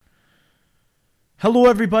Hello,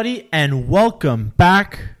 everybody, and welcome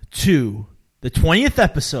back to the 20th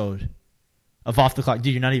episode of Off the Clock.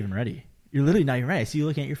 Dude, you're not even ready. You're literally not even ready. I see you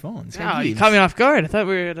looking at your phone. No, you caught me off guard. I thought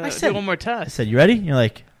we were going to do one more test. I said, you ready? You're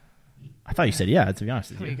like, I thought you said yeah, to be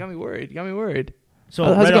honest with you. You got me worried. So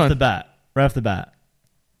right off the bat,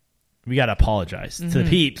 we got to apologize to the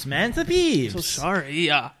peeps, man. To the peeps. So sorry.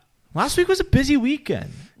 Yeah. Last week was a busy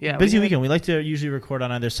weekend. Yeah, busy weekend. We like to usually record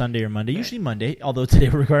on either Sunday or Monday. Usually Monday, although today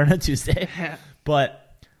we're recording on Tuesday.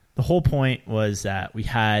 But the whole point was that we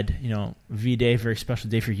had, V-Day, very special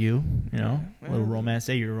day for you. A little romance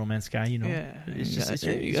day. You're a romance guy, Yeah. It's just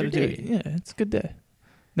you got to do it. Yeah, it's a good day.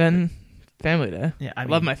 Then family day. Yeah, I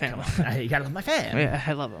love my family. You gotta love my family. Yeah,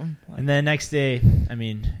 I love them. And then next day,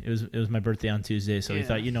 it was my birthday on Tuesday, so we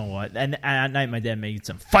thought, you know what? And at night, my dad made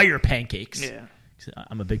some fire pancakes. Yeah.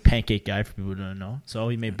 I'm a big pancake guy for people who don't know. So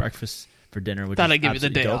he made breakfast for dinner, which thought is I'd give you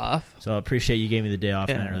the day dope. off. So I appreciate you gave me the day off,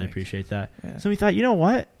 and I really thanks. appreciate that. Yeah. So we thought, you know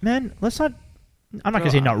what, man, let's not. I'm not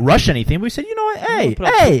gonna say not rush anything, but we said, you know what,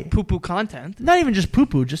 hey, poo poo content. not even just poo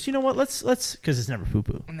poo, just you know what, let's because it's never poo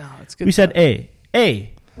poo. No, it's good. We said,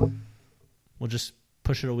 hey, we'll just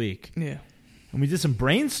push it a week. Yeah. And we did some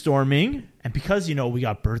brainstorming, and because we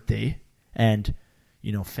got birthday and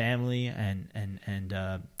family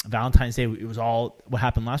and Valentine's Day, it was all what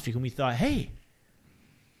happened last week, and we thought, hey,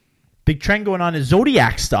 big trend going on is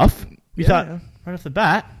Zodiac stuff. We thought right off the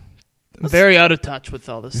bat, Very out of touch with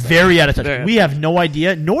all this stuff. Very out of touch. We have no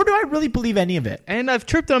idea, nor do I really believe any of it. And I've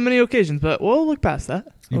tripped on many occasions, but we'll look past that.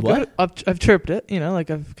 What? I've chirped it, like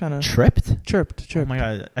I've kind of Tripped? Chirped. Oh my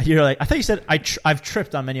god! You're like, I thought you said I've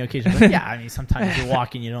tripped on many occasions. But yeah, sometimes you're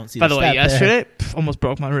walking, you don't see. By the way, step yesterday, almost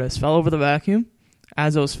broke my wrist. Fell over the vacuum.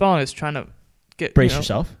 As I was falling, I was trying to brace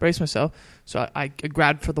yourself. Brace myself. So I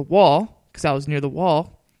grabbed for the wall because I was near the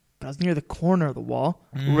wall. But I was near the corner of the wall.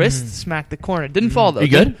 Wrist smacked the corner. Didn't fall, though. You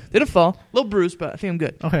good? Didn't fall. A little bruised, but I think I'm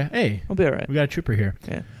good. Okay. Hey, I'll be all right. we got a trooper here.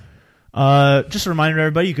 Yeah. Just a reminder to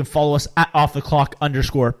everybody, you can follow us at _podcast,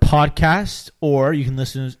 or you can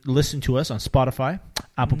listen to us on Spotify,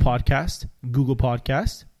 Apple Podcast, Google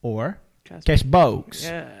Podcast, or Castbox.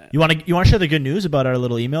 Yeah. You want to share the good news about our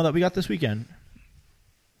little email that we got this weekend?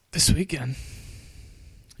 This weekend.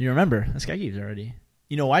 You remember? This guy keeps already.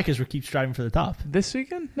 You know why? Because we keep striving for the top. This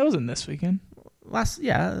weekend? That wasn't this weekend.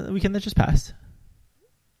 The weekend that just passed.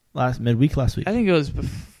 Midweek last week. I think it was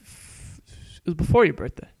before your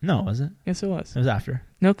birthday. No, was it? Yes, it was. It was after.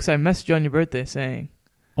 No, because I messaged you on your birthday saying.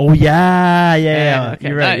 Oh, yeah. Okay.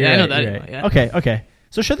 You're right. I know that. Right. Anyway, yeah. Okay.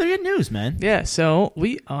 So share the good news, man. Yeah, so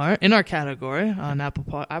we are in our category on Apple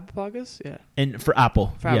Podcasts. Yeah. And for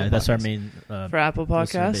Apple. That's our main. For Apple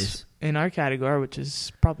Podcasts, in our category, which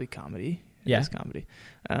is probably comedy. Yeah. It is comedy.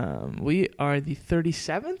 We are the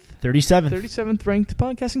 37th 37th ranked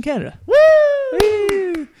podcast in Canada.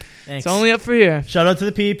 Woo! It's only up for here. Shout out to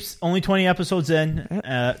the peeps. Only 20 episodes in.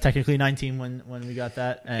 Technically 19 when we got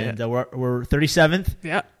that. And we're 37th.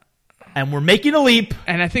 Yeah. And we're making a leap.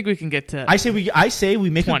 And I think we can get to... I say we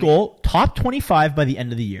make 20. A goal, top 25 by the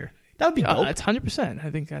end of the year. That would be dope. That's 100%. I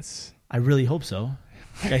think that's... I really hope so.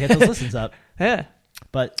 Gotta get those listens up. Yeah.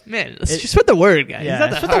 But man, just spread the word, guys.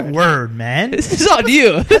 Yeah, spread the word, man. This is on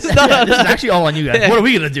you. This is this is actually all on you guys. Yeah. What are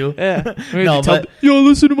we gonna do? Yeah. Yo,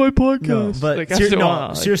 listen to my podcast. No,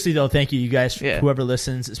 but seriously though, thank you guys, whoever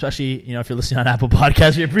listens, especially if you're listening on Apple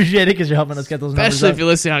Podcasts, we appreciate it because you're helping us get those numbers. Especially if you're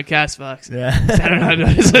listening on Castbox. Yeah, I don't know how to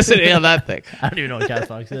listen to that thing. I don't even know what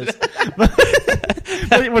Castbox is.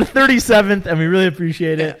 But we're 37th, and we really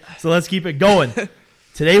appreciate it. So let's keep it going.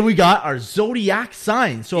 Today we got our Zodiac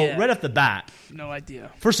sign. So right off the bat. No idea.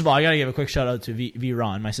 First of all, I got to give a quick shout out to V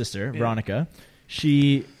Ron, my sister, Veronica.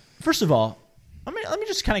 First of all, let me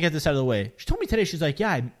just kind of get this out of the way. She told me today, she's like,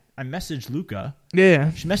 yeah, I messaged Luca.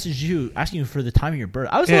 Yeah. She messaged you asking you for the time of your birth.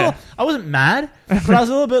 I wasn't mad, but I was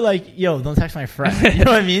a little bit like, yo, don't text my friend. You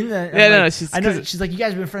know what I mean? She's like, you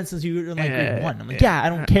guys have been friends since you were like grade 1. I'm like, I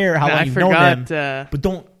don't care how long you've known them. But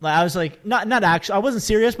don't, I was like, not actually, I wasn't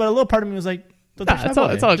serious, but a little part of me was like, it's all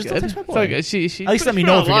good. It's all good. She at least let me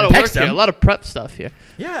know if you're gonna text them. A lot of prep stuff here.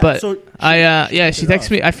 Yeah. But she texted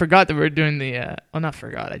me. I forgot that we were doing the. Not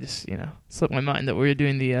forgot. I just slipped my mind that we were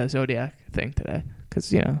doing the Zodiac thing today. Because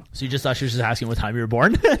So you just thought she was just asking what time you were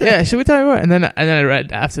born? Yeah. Should we tell you what? And then I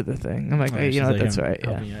read after the thing. I'm like, hey, you know what? That's right.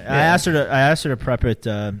 Yeah. I asked her to prep it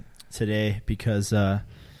today because I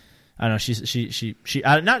don't know. She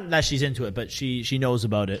not that she's into it, but she knows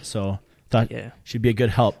about it. So. Thought she'd be a good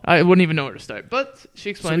help. I wouldn't even know where to start, but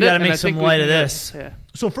she explained it. So we got to make some light of this. Yeah.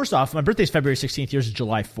 So first off, my birthday is February 16th. Yours is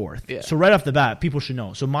July 4th. Yeah. So right off the bat, people should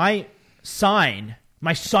know. So my sign,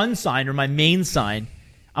 my sun sign or my main sign,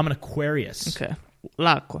 I'm an Aquarius. Okay.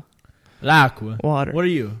 L'Aqua. Water. What are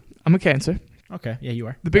you? I'm a Cancer. Okay. Yeah, you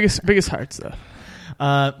are. The biggest hearts though.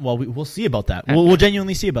 Well, we'll see about that. We'll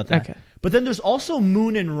genuinely see about that. Okay. But then there's also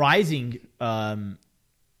moon and rising. I'm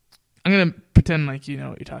gonna pretend like you know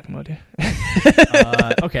what you're talking about here.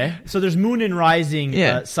 Okay. So there's moon and rising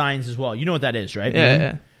Yeah. signs as well. You know what that is, right? Yeah, Moon?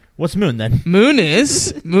 yeah. What's moon then?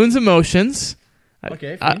 Moon's emotions.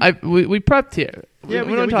 Okay. We prepped here. Yeah,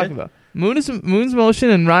 what are we we talking did. about? Moon's motion,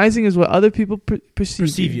 and rising is what other people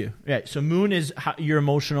perceive You. Right. So moon is how your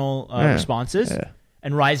emotional Yeah. responses, Yeah.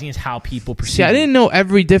 and rising is how people perceive. See, I you. didn't know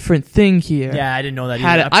every different thing here. Yeah, I didn't know that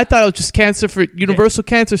either. I thought it was just Cancer for universal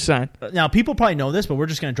cancer sign. Now, people probably know this, but we're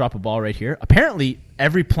just going to drop a ball right here. Apparently,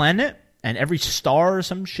 every planet and every star or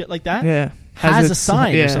some shit like that Yeah, has a its-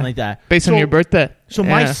 sign yeah. or something like that. based on your birthday. So Yeah.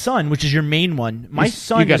 my son, which is your main one, my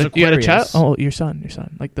son is You got a Aquarius. child? Oh, your son,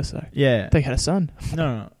 like this guy. Yeah. They had a son.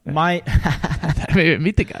 No. My Maybe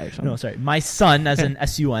meet the guy or something. no, sorry. My son, as an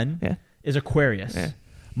SUN, Yeah. is Aquarius. Yeah.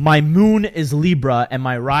 My moon is Libra, and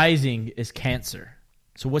my rising is Cancer.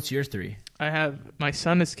 So what's your three? I have my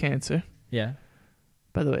son is Cancer. Yeah.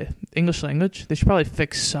 By the way, English language, they should probably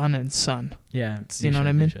fix sun and sun. Yeah. You know what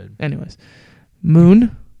I they mean? should. Anyways,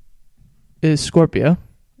 moon is Scorpio,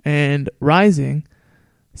 and rising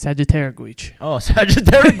Sagittarius. Oh,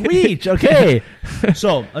 Sagittarius. Okay.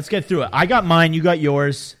 So let's get through it. I got mine. You got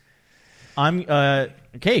yours. I'm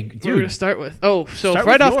okay, Dude. We're gonna dude. start with so Start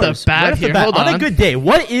right with off yours. the bat Right off the here. bat, Hold on. a good day,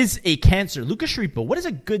 what is a Cancer? Lucas Shripo, what is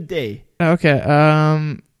a good day? Okay.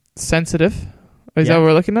 Sensitive. Is Yeah. that what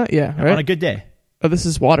we're looking at? Yeah. On Right. a good day, Oh, this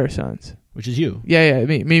is water signs. which is you. Yeah.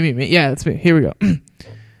 Me. Yeah, that's me. Here we go.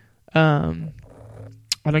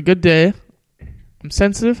 On a good day, I'm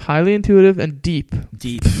sensitive, highly intuitive, and deep.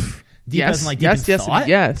 Deep. Yes, as in, like deep yes, in yes, thought?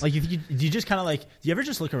 yes. Like, do you just kind of like? Do you ever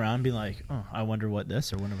just look around and be like, "Oh, I wonder what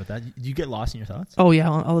this or wonder what that"? Do you get lost in your thoughts? Oh yeah,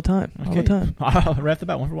 all the time. All the time. Right off the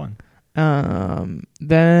bat, 1 for 1.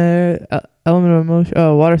 Then element of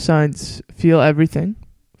emotion. Water signs feel everything.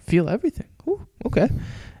 Ooh, okay.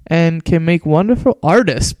 And can make wonderful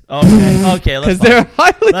artists Okay. because they're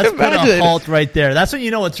highly Let's put a imaginative. halt right there. That's when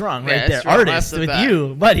you know what's wrong, Yeah, right there. it's wrong Artist off the with bat.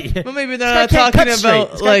 you, buddy. Well, maybe This they're guy not can't talking cut straight.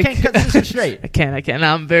 about This guy like. can't cut this straight. I can't.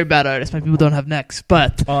 I'm a very bad artist. My people don't have necks,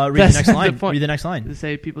 but Read the that's next the line. point. Read the next line. to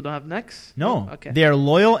say people don't have necks. No. Oh, okay. They are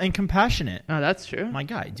loyal and compassionate. Oh, that's true. My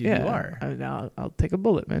guy, dude, yeah, you are. I'll take a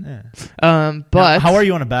bullet, man. Yeah. But Now, how are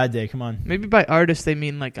you on a bad day? Come on. Maybe by artist they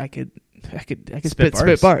mean like I could Spit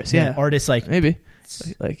spit bars. Yeah. Artists like Maybe.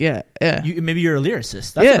 Like yeah. maybe you're a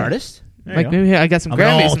lyricist. That's Yeah. an artist. There Like you go. maybe I got some I'm an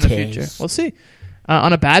Grammys in the artist. future. We'll see.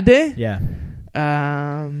 On a bad day, Yeah.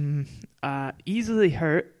 easily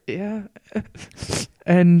hurt. Yeah.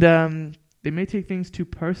 And they may take things too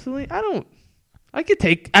personally. I could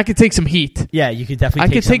take some heat. Yeah, you could definitely.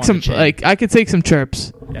 I could take some some on the chin. I could take some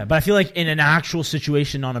chirps. Yeah, but I feel like in an actual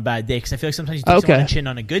situation on a bad day, because I feel like sometimes you take someone on the chin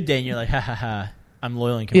on a good day, and you're like, ha ha ha, I'm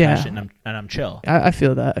loyal and compassionate, and I'm chill. I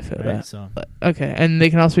feel that. I feel Right? that. So Okay, and they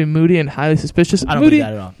can also be moody and highly suspicious. I don't moody. believe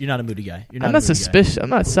that at all. You're not a moody guy. You're not. I'm a not moody guy. suspicious. I'm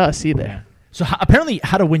not sus either. Yeah. So apparently,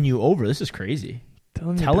 how to win you over? This is crazy.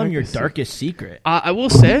 Tell them your secret. darkest secret. I will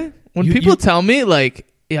say when You- people you- tell me like,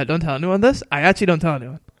 yeah, don't tell anyone this. I actually don't tell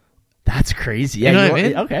anyone. That's crazy. Yeah, You know you what I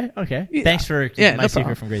are- mean? Okay. Yeah. Thanks for keeping Yeah, my no secret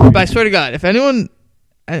problem. from Great. But I swear to God, if anyone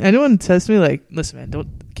says to me like, listen, man, don't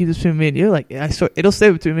keep this between me and you, like, I swear it'll stay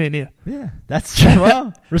between me and you. Yeah, that's true.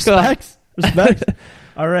 Well, respect.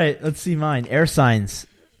 All right, let's see mine. Air signs.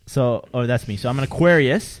 So, that's me. So I'm an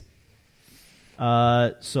Aquarius.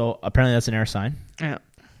 So apparently that's an air sign. Yeah.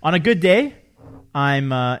 On a good day,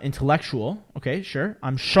 I'm intellectual. Okay, sure.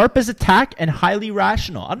 I'm sharp as a tack and highly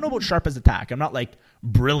rational. I don't know about sharp as a tack. I'm not like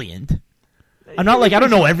brilliant. I'm not like I don't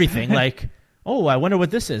know everything. Like, oh, I wonder what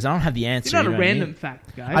this is. I don't have the answer. You're not you a know what I random mean?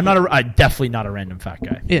 fact guy. I'm definitely not a random fat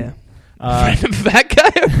guy. Yeah. Random fat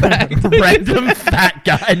guy or fact? Random fat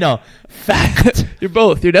guy. No, fact. You're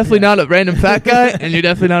both. You're definitely not a random fat guy, and you're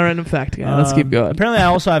definitely not a random fact guy. Let's keep going. Apparently, I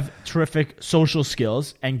also have terrific social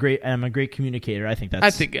skills and I'm a great communicator. I think that's.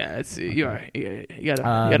 I think you are. You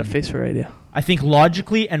got a face for radio. I think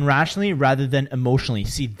logically and rationally rather than emotionally.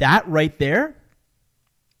 See that right there?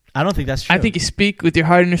 I don't think that's true. I think you speak with your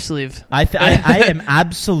heart in your sleeve. I am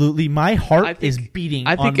absolutely. My heart is beating.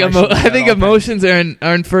 I think on my shoulder I think at all times. emotions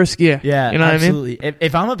are in first gear. Yeah, you know absolutely.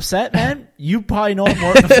 If I'm upset, man, you probably know it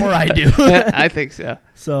more before I do. what I mean. I think so.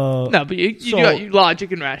 So No, but you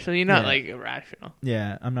logic and rational. You're not like irrational.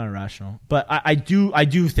 yeah, I'm not irrational, but I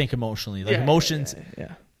do think emotionally. Like emotions.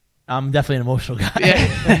 Yeah. I'm definitely an emotional guy.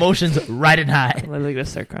 Yeah. Emotions riding high. I'm gonna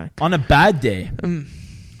start crying. On a bad day,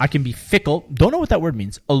 I can be fickle. Don't know what that word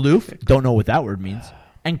means. Aloof. Don't know what that word means.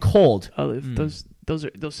 And cold. Aloof.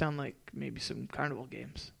 Those sound like maybe some carnival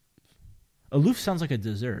games. Aloof sounds like a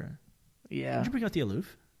dessert. Yeah. Did you bring out the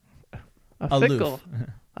aloof? Aloof.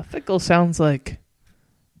 A fickle sounds like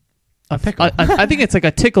A pickle. I think it's like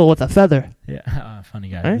a tickle with a feather. Yeah, funny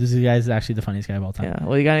guy. Right? This guy is actually the funniest guy of all time. Yeah.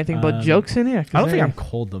 Well, you got anything but jokes in here? 'Cause I don't think they're- I'm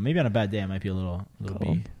cold though. Maybe on a bad day I might be a little Cold.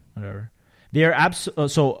 bee. Whatever. They are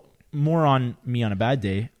so more on me on a bad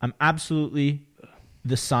day. I'm absolutely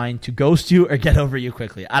the sign to ghost you or get over you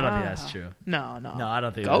quickly. I don't think that's true. No. No, I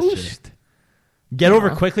don't think that's true. Ghost. Get over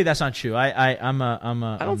quickly. That's not true. I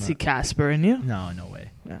don't see Casper in you. No way.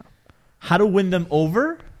 No. How to win them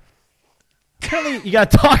over? Apparently, you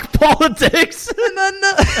gotta talk politics.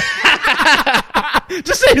 No.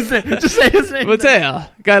 Just say his name. Mateo,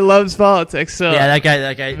 guy loves politics. So Yeah,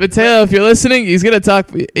 that guy. Mateo, if you're listening, he's gonna talk.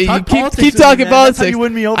 Talk You politics keep with talking me, man. politics. That's how you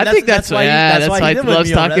win me over. I think that's why. That's why he did win loves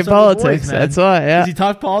me over. talking That's one of the politics. boys, man. That's why. Yeah. Does he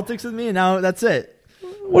talk politics with me? And now that's it.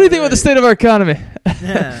 What do you think about the state of our economy?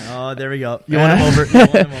 Yeah. Oh, there we go. You won him over. You won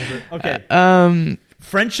him over. Okay.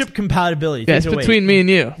 Friendship compatibility. Yeah, it's Take it away. between me and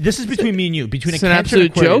you. This is between me and you. Between It's a an Cancer and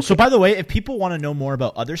absolute Aquarius. joke. So, by the way, if people want to know more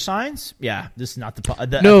about other signs, yeah, this is not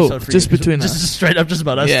the No, episode for just you. between just us. straight up, just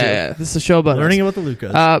about us. Yeah, two. this is a show about Learning us. about the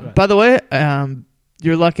Lucas. By the way,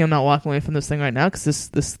 you're lucky I'm not walking away from this thing right now because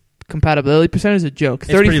this compatibility percentage is a joke.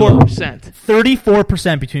 It's pretty low. 34%.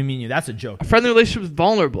 34% between me and you. That's a joke. A friendly relationship is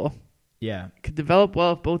vulnerable. Yeah. Could develop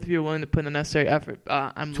well if both of you are willing to put in the necessary effort.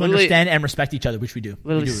 I'm To literally, understand and respect each other, which we do.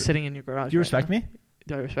 literally We do. sitting in your garage. Do you right respect now. me?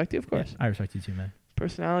 Do I respect you? Of course. Yeah, I respect you too, man.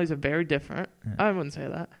 Personalities are very different. Yeah. I wouldn't say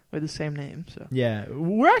that. We're the same name, so. Yeah,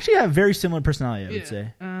 we actually have very similar personality, I would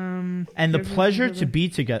say. And the pleasure to be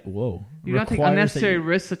together. Whoa. You don't take requires that unnecessary you-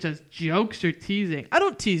 risks such as jokes or teasing. I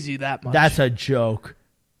don't tease you that much. That's a joke.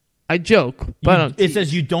 I joke, but I don't It tease.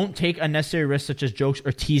 says you don't take unnecessary risks such as jokes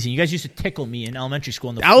or teasing. You guys used to tickle me in elementary school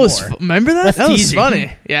on the That floor. was remember that? That's That was teasing.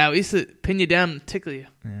 funny. Yeah, we used to pin you down and tickle you.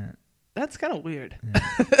 Yeah. That's kind of weird.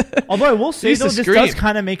 Although I will say, used though, to this scream. does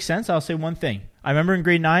kind of make sense. I'll say one thing. I remember in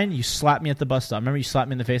grade 9, you slapped me at the bus stop. Remember you slapped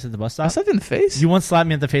me in the face at the bus I stop? slapped you in the face. You once slapped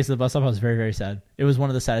me at the face of the bus stop. I was very, very sad. It was one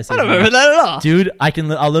of the saddest I things. don't remember that at all. Dude,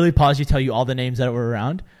 I'll literally pause you, tell you all the names that were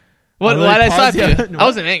around. What? I'll Why did I literally slap pause you? I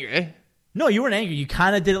wasn't angry. No, you weren't angry. You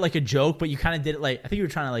kind of did it like a joke, but you kind of did it like, I think you were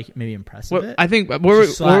trying to like maybe impress a bit. I think Just were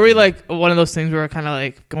slap we me. like one of those things where we're kind of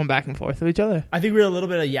like going back and forth with each other? I think we were a little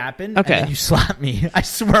bit of yapping. Okay. And then you slapped me. I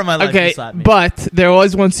swear on my life Okay, you slapped me. but there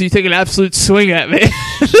was once you took an absolute swing at me.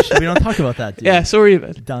 We don't talk about that, dude. Yeah, so were you,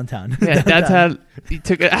 man. Downtown. Yeah, that's how you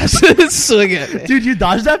took an absolute swing at me. Dude, you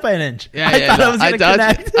dodged that by an inch. I thought I was going to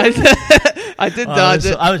connect. I did dodge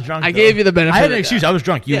it. I was drunk. I though. gave you the benefit. I had of an the excuse. doubt. I was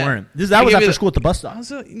drunk. You Yeah. weren't. That I was gave after you the- school at the bus I stop.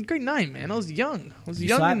 was in grade 9, man. I was young. I was You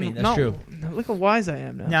young. slapped and- me. That's true. Look how wise I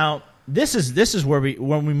am now. Now, this is where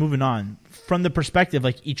when we're moving on from the perspective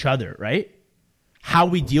like each other, right? How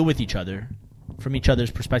we deal with each other from each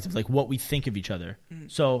other's perspective, like what we think of each other.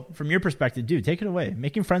 So, from your perspective, dude, take it away.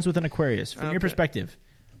 Making friends with an Aquarius. From your Okay. perspective,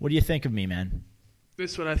 what do you think of me, man?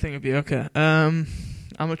 This is what I think of you. Okay. I'm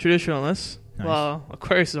a traditionalist. Nice. Well,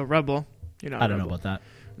 Aquarius is a rebel. You're not. I a don't know rebel. about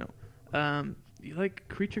that. You like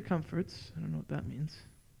creature comforts. I don't know what that means.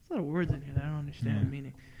 There's a lot of words in here that I don't understand the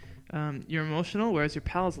meaning. You're emotional, whereas your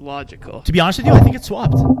pal is logical. To be honest with you, I think it's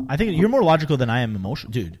swapped. I think you're more logical than I am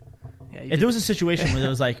emotional, dude. Yeah, If there was a situation where there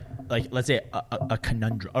was like let's say a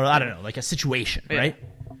conundrum, or I don't know, like a situation, Yeah. right?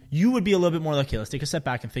 You would be a little bit more like, okay, let's take a step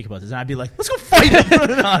back and think about this, and I'd be like, let's go fight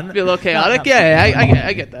it. be a little chaotic. Yeah,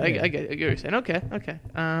 I get that. I get what you're saying. Okay.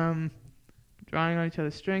 Drawing on each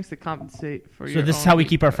other's strengths to compensate for your So this is own how we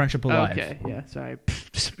keep our weakness. friendship alive. Okay, yeah, sorry.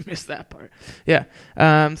 Just missed that part. Yeah.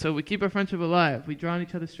 So we keep our friendship alive. We draw on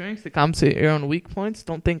each other's strengths to compensate your own weak points.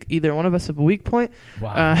 Don't think either one of us have a weak point.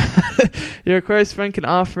 Wow. Your Aquarius friend can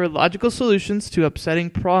offer logical solutions to upsetting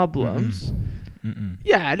problems. Mm-mm.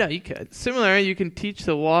 Yeah, no, you could. Similarly, you can teach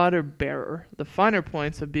the water bearer the finer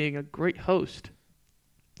points of being a great host.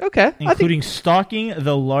 Okay. Including stocking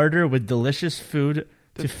the larder with delicious food,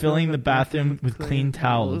 to filling the bathroom with clean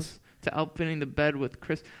towels. To outfitting the bed with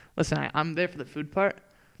crisp. Listen, I'm there for the food part.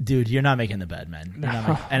 Dude, you're not making the bed, man. You're not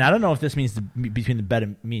making- and I don't know if this means between the bed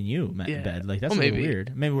and me and you, Yeah. bed. Like that's Well, a little maybe.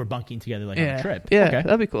 weird. Maybe we're bunking together like on a trip. Yeah, Okay.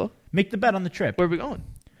 that'd be cool. Make the bed on the trip. Where are we going?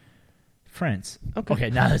 France. Okay. Okay,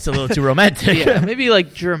 now that's a little too romantic. Yeah, maybe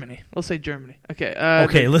like Germany. We'll say Germany. Okay.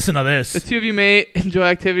 Okay, listen to this. The two of you may enjoy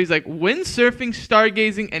activities like windsurfing,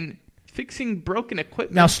 stargazing, and fixing broken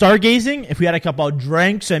equipment. Now, stargazing, if we had a couple of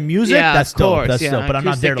drinks and music, Yeah, that's of course, dope. That's yeah. dope. But I'm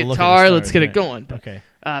not there to Acoustic look guitar, at the let's stars, get it right? going. Okay.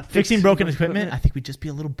 Fixing Fixing broken equipment, I think we'd just be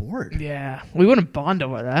a little bored. Yeah, we wouldn't bond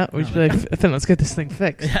over that. We'd just be like, Finn, let's get this thing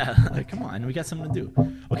fixed. Yeah, like, come on, we got something to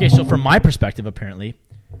do. Okay, so from my perspective, apparently,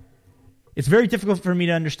 it's very difficult for me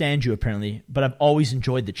to understand you, apparently, but I've always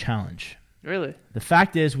enjoyed the challenge. Really? The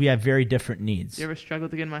fact is, we have very different needs. You ever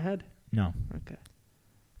struggled to get in my head? No. Okay.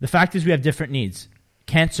 The fact is, we have different needs.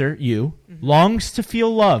 Cancer, you, longs to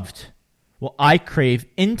feel loved, while I crave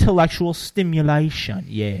intellectual stimulation.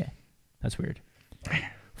 Yeah, that's weird.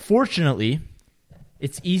 Fortunately,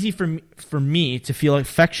 it's easy for me to feel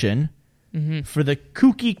affection for the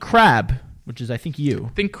kooky crab, which is, I think, you.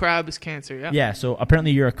 I think crab is Cancer, yeah? Yeah, so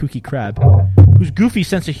apparently you're a kooky crab whose goofy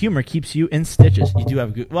sense of humor keeps you in stitches. You do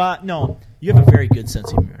have a well, no, you have a very good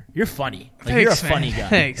sense of humor. You're funny. Like, you're a funny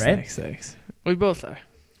guy, right? Thanks. We both are.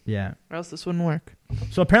 Yeah. Or else this wouldn't work.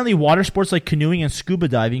 So apparently water sports like canoeing and scuba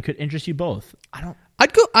diving could interest you both.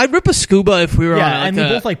 I'd rip a scuba if we were on and we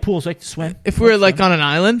both like pools, like to swim. If we were like on an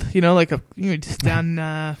island, just down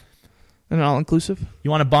an all-inclusive. You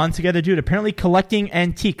want to bond together, dude? Apparently collecting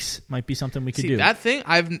antiques might be something we could do. That thing,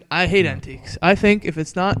 I hate antiques. I think if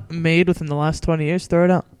it's not made within the last 20 years, throw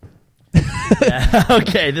it out. Yeah.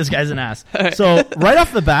 Okay, this guy's an ass. Right. So right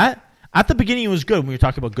off the bat, at the beginning it was good when we were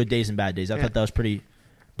talking about good days and bad days. I thought that was pretty.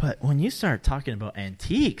 But when you start talking about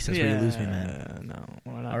antiques, that's where you lose me, man.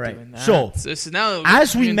 No, we're not all right. doing that. So now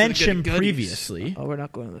as we mentioned previously, we're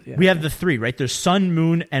not going with we have the three, right? There's sun,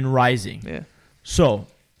 moon, and rising. Yeah. So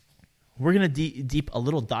we're gonna deep a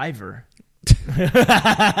little diver.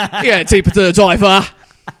 Yeah, deep into the diver.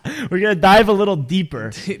 We're gonna dive a little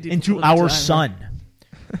deeper into our diver. sun.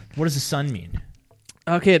 What does the sun mean?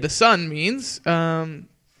 Okay, the sun means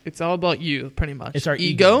it's all about you, pretty much. It's our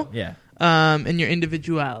ego. Yeah. And your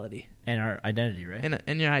individuality. And our identity, right?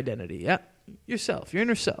 And your identity, yeah. Yourself, your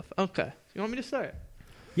inner self. Okay. You want me to start?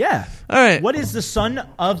 Yeah. All right. What is the sun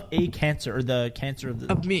of a Cancer, or the Cancer of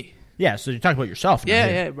the... Of me. Yeah, so you're talking about yourself.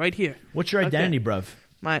 Yeah, right here. What's your identity, bruv?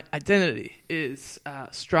 My identity is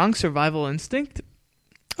strong survival instinct.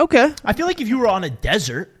 Okay. I feel like if you were on a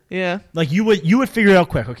desert, Yeah. like you would figure it out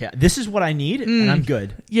quick. Okay, this is what I need, and I'm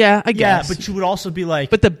good. Yeah, I guess. Yeah, but you would also be like,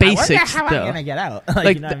 But the basics, how am though. I gonna get out?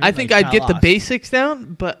 Like, you know what I mean? think Like, I'd get the lost. basics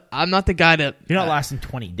down, but I'm not the guy to... You're not lasting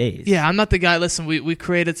 20 days. Yeah, I'm not the guy. Listen, we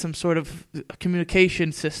created some sort of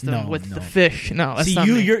communication system with the fish. No, that's See, not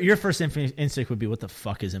me. your first instinct would be, what the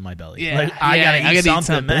fuck is in my belly? Yeah, like, I gotta eat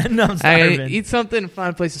something, man. I'm I starving. gotta eat something and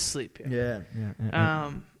find a place to sleep. Here.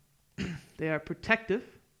 Yeah. They are protective.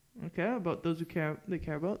 Okay, about those who care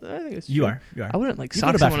about. I think it's true. You are. I wouldn't like You sock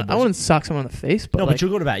go to bat someone. for I those. wouldn't sock someone in the face, but No, like, but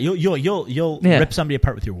you'll go to bat. You'll Yeah. rip somebody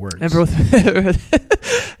apart with your words. never.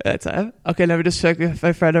 That's okay. Never just check if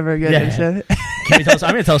my friend ever again. Yeah. Can we tell us?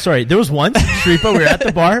 I'm gonna tell a story. There was once, Shripa, we were at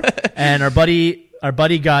the bar, and our buddy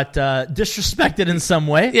got disrespected in some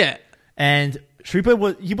way. Yeah. And Shripa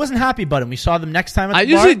wasn't happy about him. We saw them next time at the I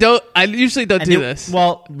bar. usually don't do this.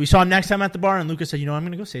 Well, we saw him next time at the bar, and Lucas said, I'm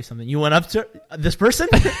going to go say something. You went up to this person?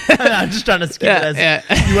 I'm just trying to skip it.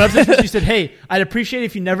 You went up to this person, you said, hey, I'd appreciate it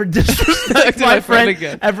if you never disrespect my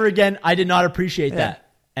friend ever again. I did not appreciate that.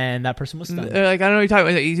 And that person was stunned. They're like, I don't know what you're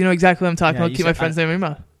talking about. You know exactly what I'm talking about. Keep my friend's name in your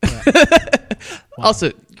mouth. Wow.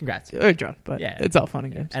 Also, congrats. You're drunk, but it's all fun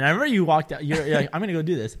and games. And I remember you walked out. You're like, I'm going to go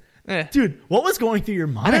do this. Yeah. Dude, what was going through your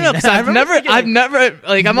mind? I don't know, because I've never,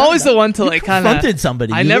 like, I'm always the one to, like, kind of... confronted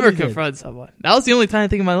somebody. I never confronted someone. That was the only time I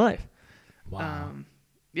think in my life. Wow.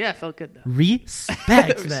 Yeah, it felt good, though.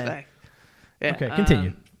 Respect, man. Yeah, Okay,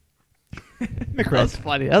 continue. That was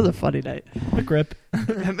funny. That was a funny night. McRip.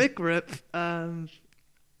 McRip.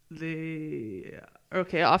 They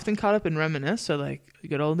often caught up and reminisce. So, like, the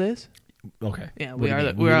good old days. Okay. Yeah, What we do you are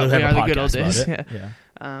mean? we are literally have a the good old podcast days. about it.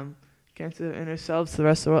 Yeah. Cancer inner selves, the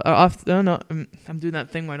rest of the world. No, I'm doing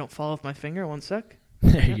that thing where I don't fall off my finger. 1 sec.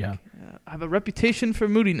 There you go. I have a reputation for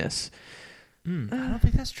moodiness. I don't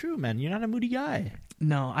think that's true, man. You're not a moody guy.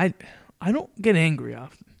 No, I don't get angry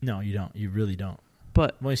often. No, you don't. You really don't.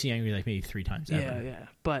 But I've only seen you angry like maybe 3 times ever. yeah.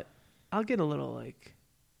 But I'll get a little like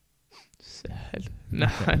sad. No,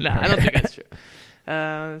 I don't think that's true.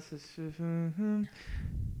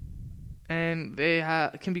 And they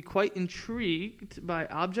can be quite intrigued by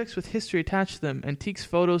objects with history attached to them, antiques,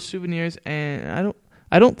 photos, souvenirs, and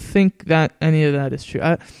I don't think that any of that is true.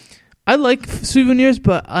 I like souvenirs,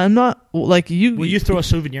 but I'm not like you. Will you throw a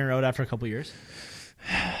souvenir out after a couple of years?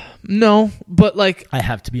 No, but like I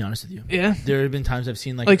have to be honest with you. Yeah, there have been times I've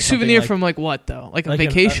seen like souvenir from like what though? Like a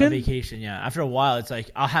vacation? A vacation, yeah. After a while, it's like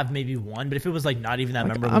I'll have maybe one, but if it was like not even that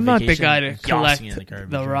memorable, I'm not the vacation, guy to collect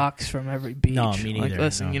the rocks from every beach. No, me neither. Like,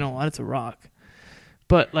 listen, no. you know what? It's a rock.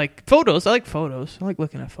 But like photos, I like photos. I like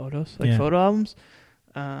looking at photos, like photo albums.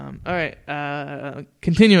 All right,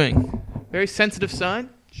 continuing. Very sensitive sign.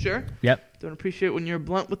 Sure. Yep. Don't appreciate when you're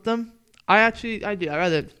blunt with them. I do. I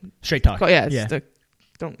rather straight talk.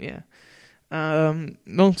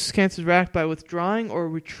 Most cancers react by withdrawing or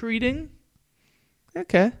retreating.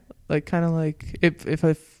 Okay. Like kind of like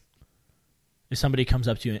if somebody comes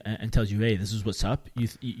up to you and tells you, "Hey, this is what's up,"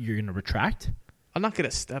 you're gonna retract. I'm not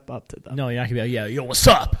gonna step up to them. No, you're not gonna be like, yeah, yo, what's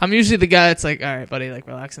up? I'm usually the guy that's like, all right, buddy, like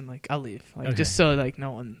relax and like I'll leave, like Okay. just so like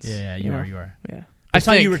no one's. Yeah, you are. Yeah. I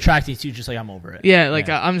saw you retracting too, just like I'm over it. Yeah, like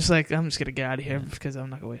I'm just gonna get out of here because I'm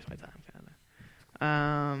not gonna waste my time.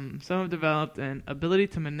 Some have developed an ability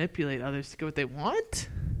to manipulate others to get what they want.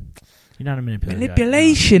 You're not a manipulator.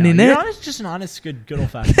 Manipulation, no, innit? You're honest, just an honest, good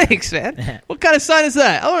old fashioned. Thanks, man. What kind of sign is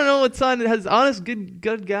that? I want to know what sign it has. Honest,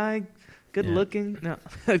 good guy, good looking. No,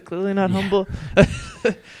 clearly not humble.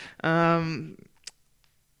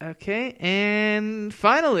 Okay, and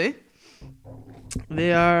finally,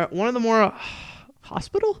 they are one of the more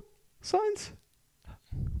hospital signs.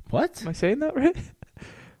 What? Am I saying that right?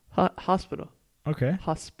 Hospital. Okay.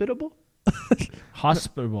 Hospitable.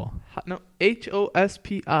 Hospitable. No,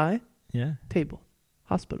 HOSPI. Yeah. Table.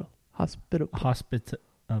 Hospital. Hospitable.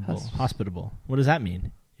 Hospitable. What does that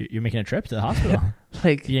mean? You're making a trip to the hospital?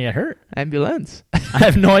 Like you get hurt? Ambulance. I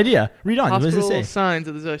have no idea. Read on. What does it say? Hospital signs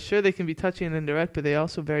of the zodiac. Sure, they can be touchy and indirect, but they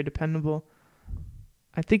also very dependable.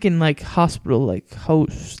 I think in like hospital, like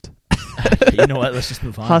host. You know what? Let's just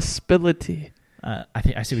move on. Hospitality.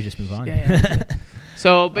 I say we just move on. Yeah.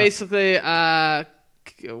 So basically, I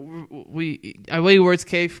weigh words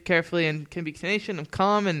carefully and can be tenacious of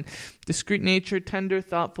calm and discreet nature, tender,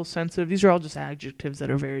 thoughtful, sensitive. These are all just adjectives that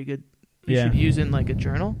are very good. You should use in like a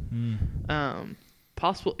journal.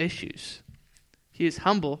 Possible issues. He is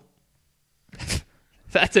humble.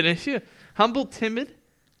 That's an issue. Humble, timid,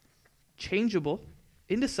 changeable,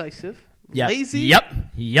 indecisive, lazy.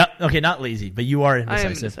 Yep. Okay, not lazy, but you are indecisive. I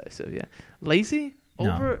am indecisive, yeah. Lazy,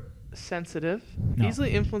 oversensitive,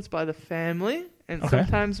 easily influenced by the family, and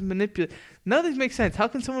sometimes manipulative. None of these make sense. How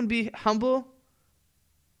can someone be humble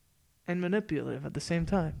and manipulative at the same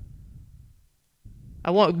time? I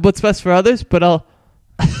want what's best for others, but I'll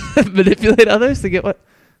manipulate others to get what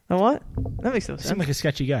I want? That makes no sense. You seem like a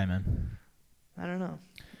sketchy guy, man. I don't know.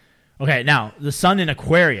 Okay, now, the sun in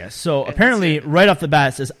Aquarius. So apparently, right off the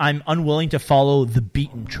bat, it says, I'm unwilling to follow the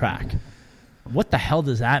beaten track. What the hell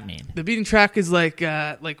does that mean? The beaten track is like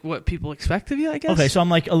what people expect of you, I guess. Okay, so I'm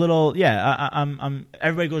like a little, I'm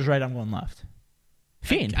everybody goes right, I'm going left.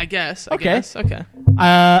 Fiend. I guess. Okay.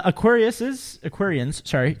 Aquarians,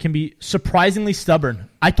 can be surprisingly stubborn.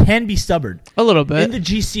 I can be stubborn. A little bit. In the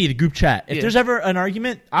GC, the group chat, if there's ever an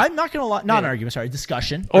argument, I'm not going to lie. Not an argument, sorry,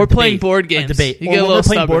 discussion. Or playing board games. A debate. You get a little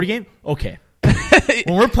playing stubborn. board game, okay.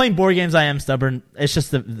 When we're playing board games, I am stubborn. It's just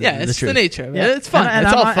the it's truth. the nature of it. Yeah. It's fun.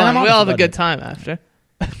 It's all fun. We all have a good time after.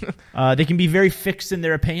 They can be very fixed in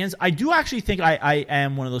their opinions. I do actually think I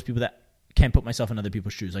am one of those people that can't put myself in other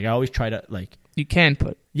people's shoes. Like I always try to like. You can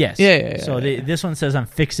put. Yes. Yeah. So this one says I'm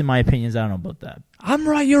fixing my opinions. I don't know about that. I'm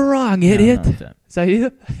right. You're wrong, idiot. Is that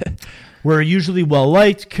you? We're usually well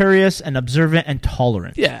liked, curious, and observant and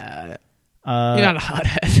tolerant. Yeah. You're not a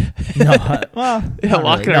hothead. No. Well, walking really.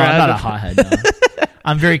 around. No, I'm not a hothead. No.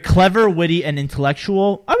 I'm very clever, witty, and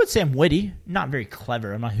intellectual. I would say I'm witty, not very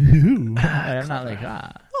clever. I'm not. I'm not like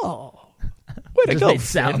Oh. Way to go.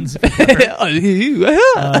 Sounds.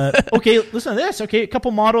 Okay, listen to this. Okay, a couple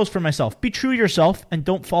mottos for myself. Be true to yourself and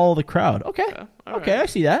don't follow the crowd. Okay. Okay, I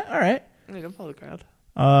see that. All right. Don't follow the crowd.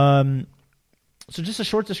 So just a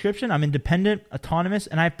short description. I'm independent, autonomous,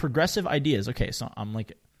 and I have progressive ideas. Okay, so I'm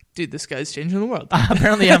like... Dude, this guy's changing the world.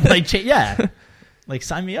 Apparently I'm like... Like,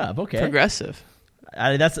 sign me up. Okay. Progressive.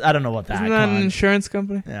 I don't know what that is. Isn't that an insurance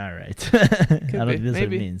company? All right. That's Maybe. what it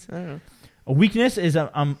means. I don't know. A weakness is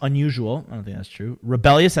I'm unusual. I don't think that's true.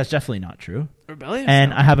 Rebellious, that's definitely not true. Rebellious?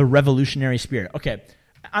 And I have a revolutionary spirit. Okay.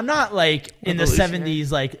 I'm not like in the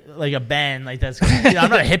 70s like a band like that's I'm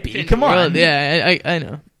not a hippie. Come on. Yeah, I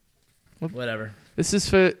know. Whatever. This is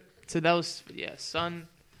for that was sun.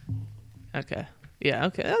 Okay. Yeah,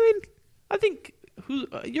 okay. I mean, I think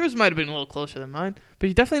yours might have been a little closer than mine, but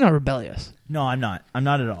you're definitely not rebellious. No, I'm not. I'm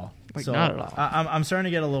not at all. Not at all. I'm starting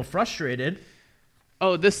to get a little frustrated.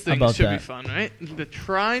 Oh, this thing should be fun, right? The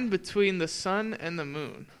trine between the sun and the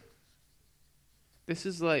moon. This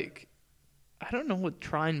is like, I don't know what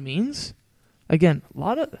trine means. Again, a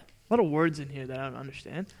lot of words in here that I don't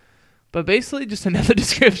understand. But basically, just another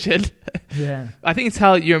description. Yeah. I think it's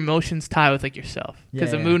how your emotions tie with like yourself. Because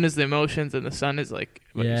the moon is the emotions and the sun is like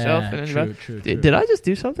yourself. And then true. Did I just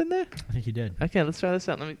do something there? I think you did. Okay, let's try this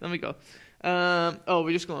out. Let me go.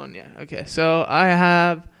 We're just going. Yeah. Okay. So I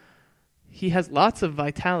have. He has lots of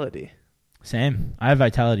vitality. Same. I have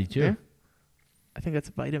vitality too. Yeah. I think that's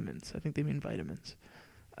vitamins. I think they mean vitamins.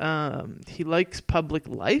 He likes public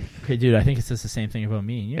life. Okay, dude. I think it says the same thing about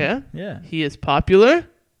me and you. Yeah. Yeah. He is popular.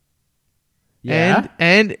 Yeah.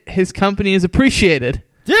 And his company is appreciated.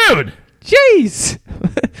 Dude! Jeez!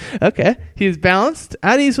 Okay. He is balanced,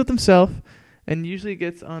 at ease with himself, and usually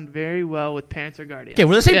gets on very well with parents or guardians. Okay,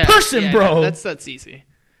 we're the same person, bro. That's easy.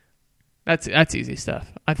 That's easy stuff.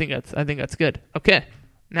 I think that's good. Okay,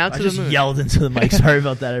 now to I the just moon. yelled into the mic. Sorry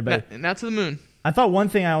about that, everybody. Now to the moon. I thought one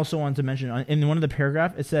thing I also wanted to mention in one of the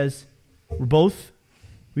paragraph, it says,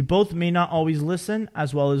 we both may not always listen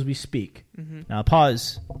as well as we speak. Mm-hmm. Now,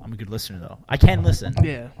 pause. I'm a good listener, though. I can listen.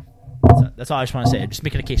 Yeah. That's all I just want to say. I'm just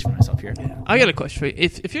making a case for myself here. I got a question for you.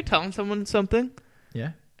 If you're telling someone something,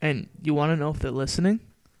 Yeah. and you want to know if they're listening,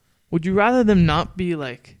 would you rather them not be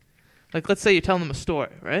like let's say you're telling them a story,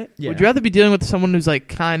 right? Yeah. Would you rather be dealing with someone who's like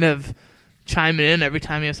kind of chiming in every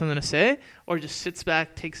time you have something to say, or just sits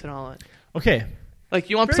back, takes it all in? Okay. Like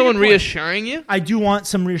you want Very someone good point. reassuring you? I do want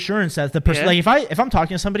some reassurance that the person, Yeah. like if I'm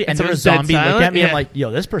talking to somebody and they're a someone's dead zombie, look silent? at me, I'm Yeah. like,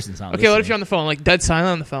 yo, this person's not Okay, what if listening. you're on the phone, like dead silent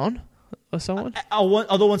on the phone with someone?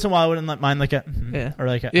 Although once in a while I wouldn't mind like a Yeah. or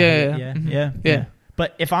like a Yeah. yeah. Yeah.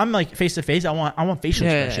 But if I'm like face to face, I want facial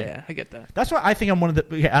expression. Yeah, I get that. That's why I think I'm one of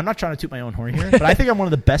the. I'm not trying to toot my own horn here, but I think I'm one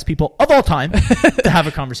of the best people of all time to have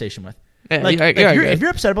a conversation with. Yeah, Like, you're if you're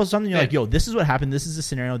upset about something, you're Yeah. like, "Yo, this is what happened. This is the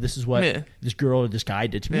scenario. This is what Yeah. this girl or this guy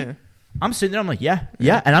did to me." Yeah. I'm sitting there. I'm like, "Yeah,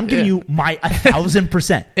 and I'm giving Yeah. you my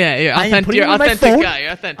 1,000%. Yeah, you're I am authentic. putting You're away my authentic phone. guy.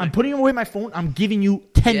 You're authentic. I'm putting away my phone. I'm giving you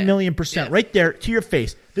 10 million percent Yeah. right there to your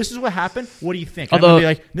face. This is what happened. What do you think? Although- I'm gonna be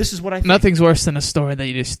like, this is what I think. Nothing's worse than a story that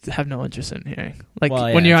you just have no interest in hearing. Like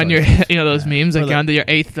Well, when yeah, you're it's on your, always- those memes, like Or you're like- on to your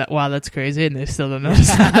eighth. Wow, that's crazy, and they still don't notice.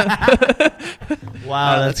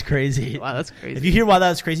 Wow, that's crazy. Wow, that's crazy. If you hear "Wow,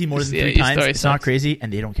 that's crazy" more than Yeah, 3 your times, story it's not sucks. crazy,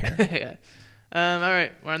 and they don't care. yeah. All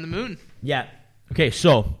right, we're on the moon. Yeah. Okay,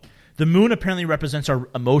 so the moon apparently represents our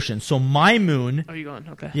emotions. So my moon, Oh, you going?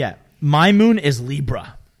 Okay. yeah, my moon is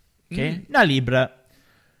Libra. Okay, not Libra.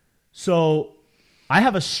 So I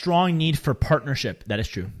have a strong need for partnership. That is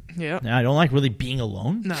true. Yeah. Now, I don't like really being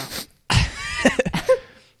alone. No.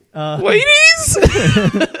 Ladies.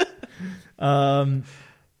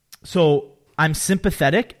 So I'm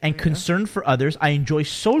sympathetic and concerned for others. I enjoy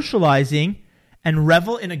socializing and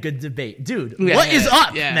revel in a good debate. Dude, Yeah, what is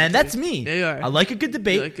up, yeah, man? dude. That's me. Yeah, you are. I like a good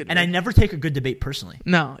debate, You like good and I debate. never take a good debate personally.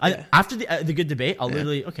 No. Yeah. After the good debate, I'll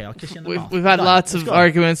literally, okay, I'll kiss you on the mouth. We've had Done. lots Let's of go.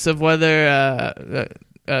 arguments of whether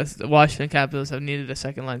the Washington Capitals have needed a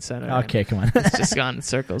second line center. Okay, come on. It's just gone in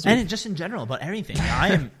circles. And just in general about everything. I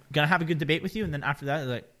am going to have a good debate with you, and then after that,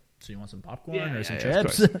 like, so you want some popcorn or some of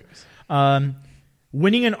chips? course, of course.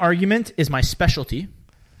 Winning an argument is my specialty.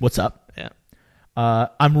 What's up? Yeah.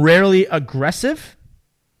 I'm rarely aggressive,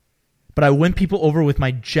 but I win people over with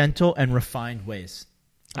my gentle and refined ways.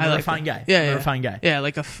 I'm a refined guy. Yeah, I'm yeah. a refined guy. Yeah,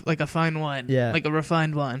 like a fine wine. Yeah. Like a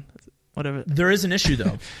refined wine. Whatever. There is an issue,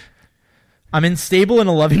 though. I'm unstable in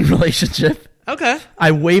a loving relationship. Okay.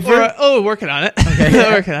 I waver. Working on it. Okay,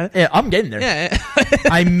 yeah. Working on it. Yeah, I'm getting there. Yeah.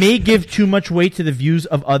 I may give too much weight to the views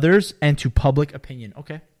of others and to public opinion.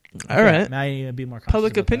 Okay. All right. May I be more conscious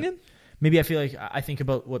Public about that? opinion? Maybe I feel like I think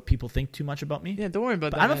about what people think too much about me. Yeah, don't worry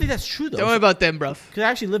about But that. I don't man. think that's true, though. Don't worry about them, bruv. Because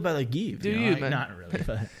I actually live by like Give. Do know? you, Like, man? Not really.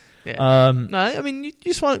 But, Yeah. No, I mean, you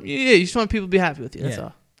just want people to be happy with you. That's Yeah.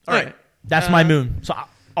 all. all right. That's my moon. So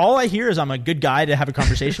all I hear is I'm a good guy to have a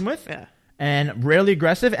conversation with. Yeah. And rarely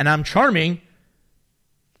aggressive, and I'm charming,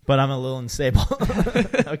 but I'm a little unstable.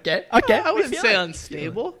 Okay. I wouldn't Feel say it.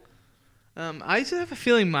 unstable. I just have a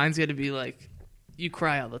feeling mine's going to be like, you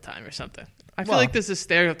cry all the time or something. I feel Well- like there's a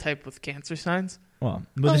stereotype with cancer signs. Well,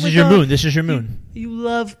 Oh this my is your God. moon. This is your moon. You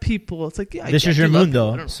love people. It's like, yeah, I This get is your you love moon, people. I though.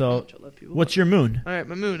 don't know how So, much I love people. what's your moon? All right,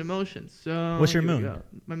 my moon, emotions. So What's your here we moon? go.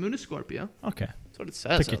 My moon is Scorpio. Okay. That's what it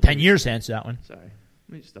says. Took you I 10 believe. years to answer that one. Sorry.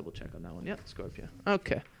 Let me just double check on that one. Yep, Scorpio.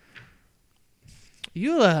 Okay.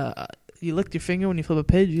 You licked your finger when you flip a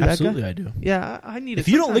page? You Absolutely, that guy? I do. Yeah, I need it. If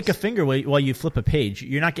you don't lick a sometimes. finger while you flip a page,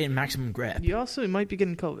 you're not getting maximum grip. You also might be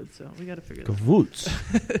getting COVID, so we got to figure that out.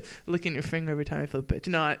 Kavoots. Licking your finger every time you flip a page.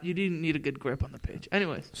 No, you do need a good grip on the page.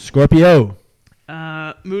 Anyways, Scorpio.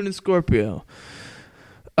 moon and Scorpio.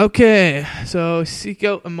 Okay, so seek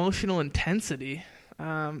out emotional intensity.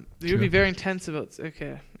 You'll True. be very intense about.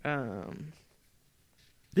 Okay.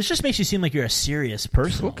 This just makes you seem like you're a serious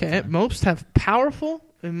person. all the Okay. time. Most have powerful,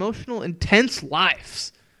 emotional, intense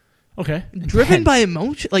lives. Okay. Driven Intense. by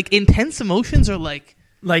emotion. Like, intense emotions are like.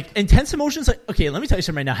 Like intense emotions. Like, okay, let me tell you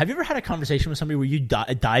something right now. Have you ever had a conversation with somebody where you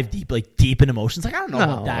dive deep, like deep in emotions? Like, I don't know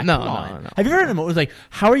about that. No, Come on. no. Have you ever had an emotion? Like,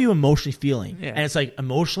 how are you emotionally feeling? Yeah. And it's like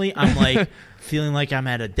emotionally, I'm like feeling like I'm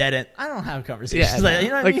at a dead end. I don't have conversations. Yeah, like, no. you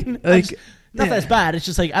know what Like- I mean? like- Not yeah. that it's bad. It's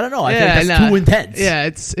just like I don't know. I feel Yeah, like that's nah. too intense. Yeah,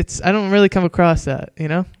 it's. I don't really come across that. You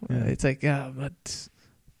know, Yeah. it's like, yeah, but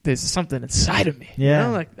there's something inside of me. Yeah. You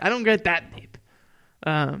know? Like, I don't get that deep.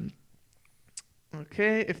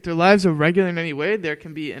 Okay, if their lives are regular in any way, there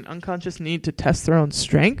can be an unconscious need to test their own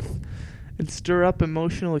strength and stir up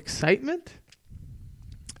emotional excitement.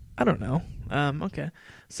 I don't know. Okay.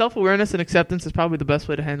 Self-awareness and acceptance is probably the best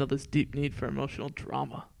way to handle this deep need for emotional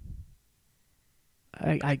drama.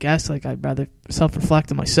 I guess, like, I'd rather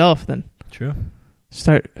self-reflect on myself than True.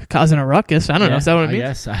 start causing a ruckus. I don't know. Is that what it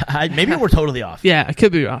means? Yes. Maybe we're totally off. Yeah, I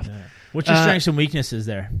could be off. Yeah. What's your strengths and weaknesses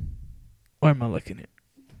there? Where am I looking at?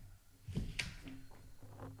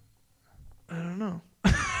 I don't know.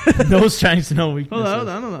 No strengths, no weaknesses. Hold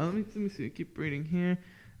on. Let me see. Keep reading here.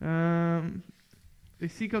 They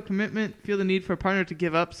seek out commitment, feel the need for a partner to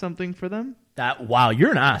give up something for them. Wow,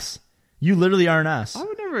 you're an ass. You literally are an ass. I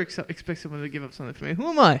would never expect someone to give up something for me. Who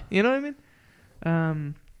am I? You know what I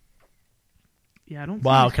mean? Yeah, I don't.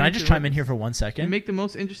 Wow, can I just chime in here for 1 second? You make the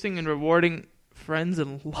most interesting and rewarding friends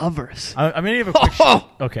and lovers. I'm gonna give a quick.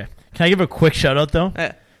 Okay, can I give a quick shout out though?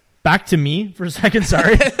 Back to me for a second.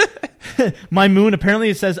 Sorry. My moon, apparently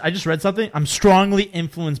it says, I just read something. I'm strongly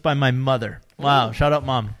influenced by my mother. Wow. Shout out,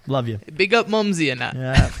 Mom. Love you. Big up Mumsy and that.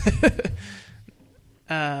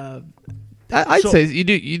 Yeah. I'd say you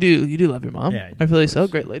do love your mom. Yeah, I feel so.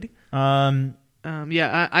 Great lady. I'm.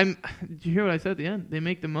 Did you hear what I said at the end? They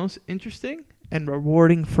make the most interesting and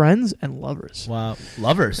rewarding friends and lovers. Wow.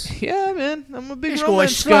 Lovers. Yeah, man. I'm a big Let's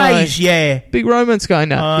romance go guy. Yeah. Big romance guy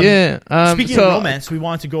now. Yeah. Speaking of romance, we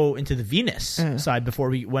wanted to go into the Venus side before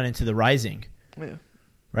we went into the rising. Yeah.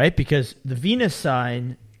 Right? Because the Venus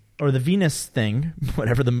sign, or the Venus thing,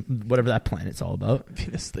 whatever that planet's all about.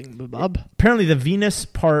 Venus thing, Bob. Apparently the Venus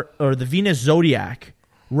part, or the Venus zodiac,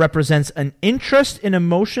 represents an interest in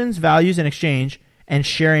emotions, values, and exchange, and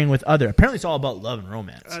sharing with other. Apparently it's all about love and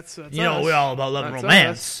romance. That's we're all about love and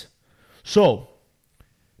romance. So,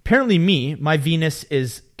 apparently my Venus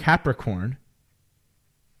is Capricorn.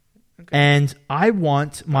 Okay. And I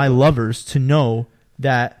want my lovers to know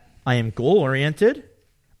that I am goal-oriented,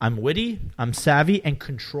 I'm witty, I'm savvy, and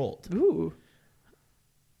controlled. Ooh.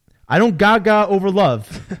 I don't gaga over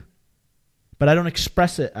love, but I don't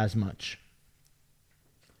express it as much.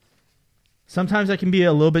 Sometimes I can be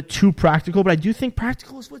a little bit too practical, but I do think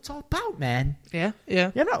practical is what it's all about, man. Yeah.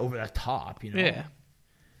 Yeah, I'm not over the top, you know. Yeah.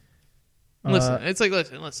 Listen, it's like,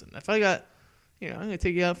 listen. If I got, I'm going to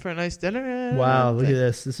take you out for a nice dinner. Wow, look at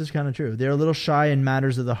this. This is kind of true. They're a little shy in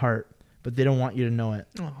matters of the heart, but they don't want you to know it.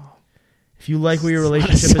 Oh. If you like where your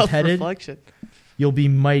relationship is headed, you'll be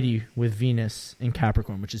mighty with Venus in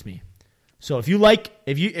Capricorn, which is me. So if you're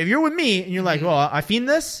with me and you're like, well, I fiend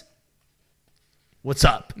this, what's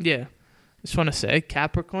up? Yeah. Just want to say,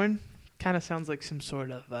 Capricorn kind of sounds like some sort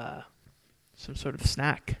of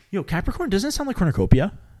snack. Yo, Capricorn doesn't it sound like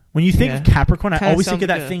cornucopia? When you think of Capricorn, I always think of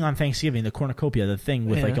that thing on Thanksgiving, the cornucopia, the thing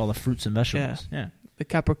with like all the fruits and vegetables. Yeah. The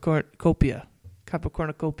Capricornucopia,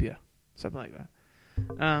 something like that.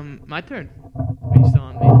 My turn. Are you still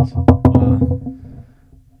on Venus?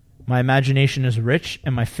 My imagination is rich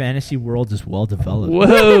and my fantasy world is well developed.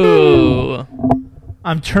 Whoa.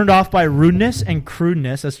 I'm turned off by rudeness and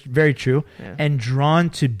crudeness. That's very true. Yeah. And drawn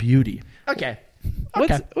to beauty. Okay.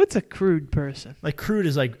 What's a crude person? Like crude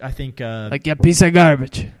is like, I think like a piece of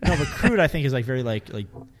garbage. No, but crude I think is like very like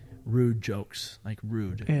rude jokes. Like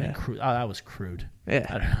rude. Yeah. Like crude. Oh, that was crude. Yeah.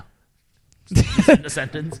 I don't know. In a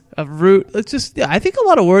sentence. A rude. I think a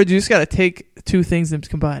lot of words you just got to take two things and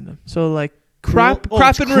combine them. So like crap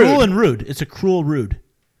and rude. Cruel and rude. It's a cruel rude.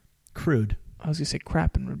 Crude. I was gonna say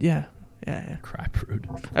crap and rude. Yeah. Crap rude.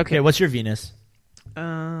 Okay, what's your Venus?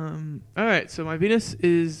 All right, so my Venus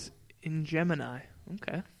is in Gemini.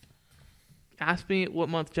 Okay. Ask me what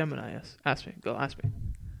month Gemini is. Ask me.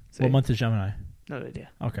 Say, what month is Gemini? No idea.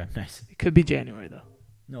 Okay, nice. It could be January though.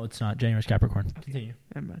 No, it's not. January's Capricorn. Okay. Continue.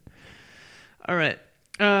 Never mind. All right.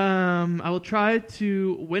 I will try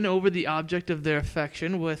to win over the object of their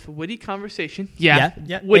affection with witty conversation. Yeah.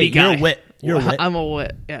 Witty guy. You're a wit. I'm a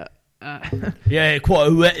wit. Yeah. Quite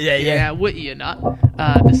a wit. Yeah, witty or not.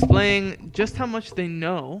 Displaying just how much they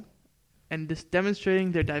know and just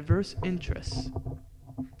demonstrating their diverse interests.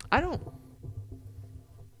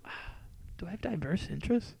 Do I have diverse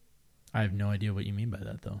interests? I have no idea what you mean by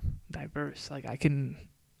that, though. Diverse. Like, I can...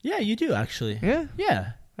 Yeah, you do, actually. Yeah?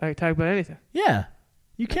 Yeah. I can talk about anything. Yeah.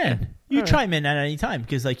 You can. Okay. You chime in at any time,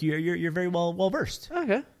 because like you're very well versed.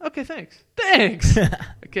 Okay. Okay, thanks.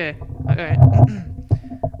 Okay. All right.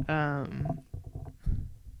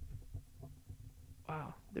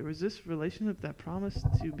 Wow. There was this relationship that promised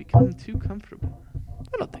to become too comfortable.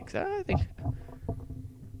 I don't think so. I think...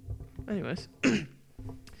 Anyways...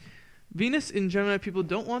 Venus in Gemini people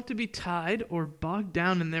don't want to be tied or bogged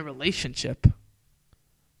down in their relationship.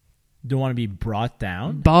 Don't want to be brought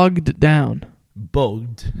down? Bogged down.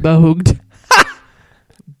 Bogged. Bogged.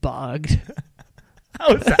 Bogged.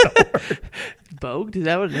 How is that a word? Bogged? Is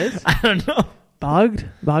that what it is? I don't know. Bogged?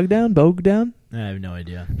 Bogged down? Bogged down? I have no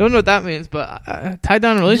idea. Don't know what that means, but tied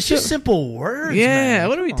down a It's relationship. just simple words. Yeah, man.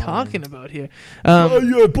 what are we Come on. talking about here?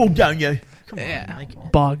 Yeah, bogged down, yeah. Come Yeah, on.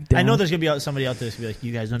 Like, bogged down. I know there's gonna be somebody out there that's gonna be like,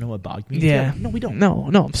 "You guys don't know what bogged means." Yeah. No, we don't. No,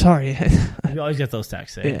 I'm sorry. We always get those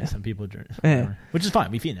texts. Eh? Yeah. Some people, Yeah. which is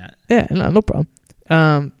fine. We feed that. Yeah, no problem.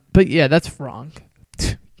 But yeah, that's wrong.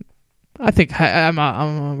 I think I'm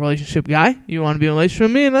a relationship guy. You want to be in a relationship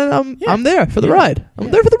with me, and then I'm there for the ride.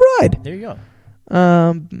 I'm there for the ride. There you go.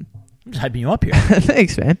 Um, I'm just hyping you up here.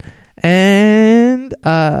 thanks, man. And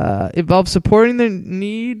involves supporting their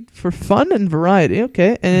need for fun and variety.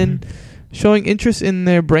 Okay, and showing interest in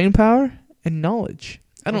their brain power and knowledge.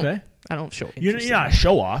 I don't show interest. You're not a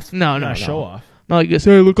show off. No, You're no, not a no. show off. Not like this.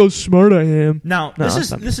 Hey, look how smart I am. Now, No,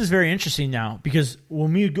 this is very interesting now because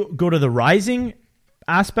when we go to the rising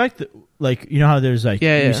aspect, like you know how there's like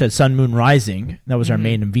you said sun moon rising, that was our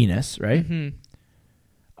main and Venus, right?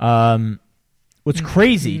 What's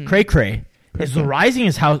crazy, cray is the rising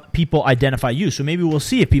is how people identify you. So maybe we'll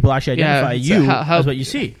see if people actually identify you as what you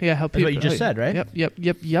see. Yeah, how people, that's what you just said, right?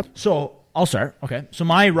 Yep. So I'll start. Okay, so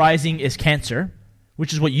my rising is Cancer,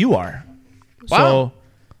 which is what you are. Wow. So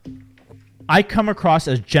I come across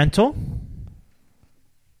as gentle,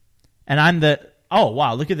 and I'm the. Oh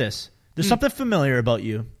wow! Look at this. There's something familiar about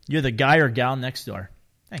you. You're the guy or gal next door.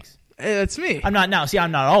 Thanks. Hey, that's me. I'm not now. See,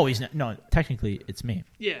 I'm not always. No, technically, it's me.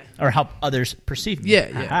 Yeah. Or help others perceive me. Yeah.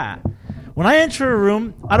 Aha. When I enter a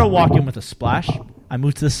room, I don't walk in with a splash. I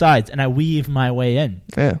move to the sides and I weave my way in.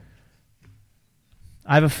 Yeah.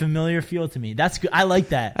 I have a familiar feel to me. That's good. I like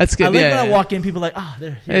that. That's good. I like when I walk in, people are like, oh,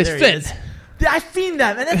 there he It's is. I fiend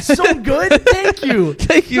that, man. That's so good. Thank you.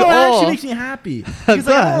 Thank you No, it all. actually makes me happy. Because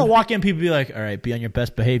like, I don't want to walk in, people be like, all right, be on your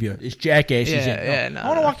best behavior. It's jackass. Yeah, I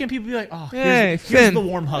want to walk in, people be like, oh, Yeah, here's the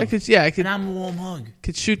warm hug. I could and I'm a warm hug.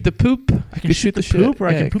 could shoot the poop. I can shoot the poop or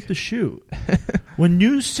I can poop the shoe. When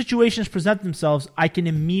new situations present themselves, I can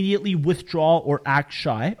immediately withdraw or act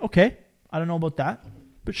shy. Okay, I don't know about that,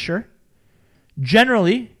 but sure.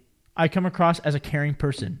 Generally, I come across as a caring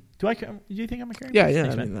person. Do you think I'm a caring person? Yeah.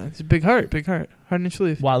 Thanks, I man. mean, it's a big heart and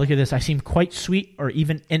sleeve. Wow, look at this. I seem quite sweet or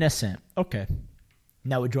even innocent. Okay.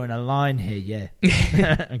 Now we're drawing a line here,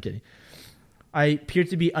 yeah. I'm kidding. I appear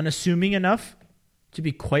to be unassuming enough to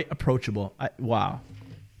be quite approachable. Wow.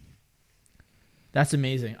 That's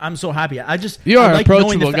amazing. I'm so happy. I You're an like knowing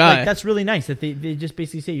approachable guy. Like, that's really nice that they just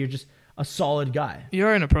basically say you're just a solid guy.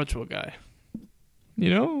 You're an approachable guy.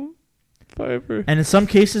 You know? Forever. And in some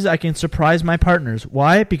cases, I can surprise my partners.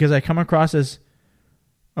 Why? Because I come across as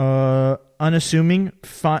unassuming,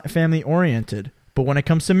 family-oriented. But when it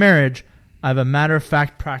comes to marriage, I have a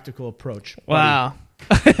matter-of-fact, practical approach. Wow.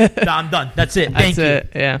 No, I'm done. That's it. Thank you.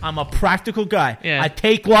 It, yeah. I'm a practical guy. Yeah. I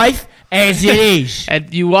take life as it is.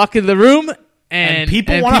 And you walk in the room and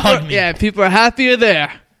people want to hug me. Yeah, people are happy you're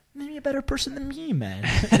there. Maybe a better person than me, man.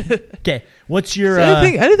 Okay, what's your...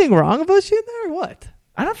 anything wrong about you in there or what?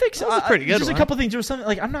 I don't think so. That was a pretty good There's one. a couple things. There was something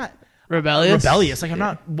like I'm not Rebellious? Like I'm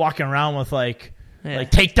not walking around with like Yeah.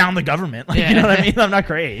 like take down the government. Like you know what I mean? I'm not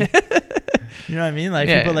great. You know what I mean? Like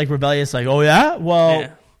people like rebellious. Like oh yeah,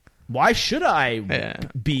 well why should I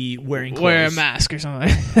be wearing clothes? Wear a mask or something.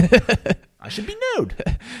 I should be nude.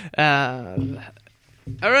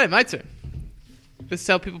 All right, my turn. This is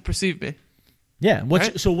how people perceive me. Yeah.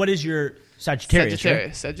 Right. So what is your Sagittarius?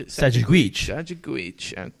 Right?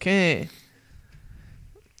 Sagittarius. Okay.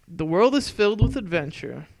 The world is filled with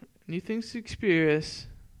adventure, new things to experience,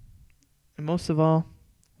 and most of all,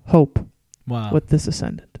 hope. Wow. With this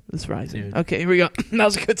ascendant, this rising. Dude. Okay, here we go. That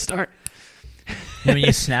was a good start. When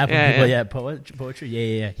you snap with people, poetry.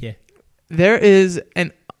 Yeah. There is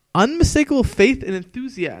an unmistakable faith and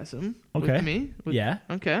enthusiasm with me.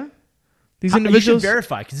 Okay. These individuals. You should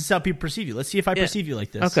verify because this is how people perceive you. Let's see if I perceive you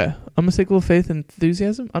like this. Okay. Unmistakable faith and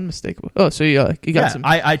enthusiasm. Unmistakable. Oh, so you got some.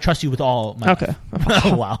 I trust you with all my. Okay.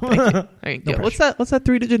 Oh, wow. Thank you. What's that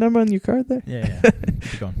 3-digit number on your card there? Yeah.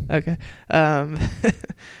 Keep going. Okay.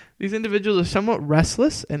 These individuals are somewhat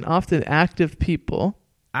restless and often active people.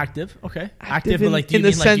 Active? Okay. Active in, but like, do you in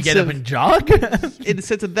mean the like you sense get up of- and jog? In the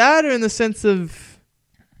sense of that, or in the sense of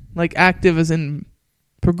like active as in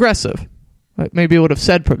progressive? Like maybe I would have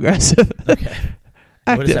said progressive. Okay.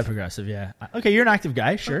 Active. What is that progressive? Yeah. Okay, you're an active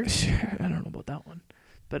guy, sure. Sure. I don't know about that one.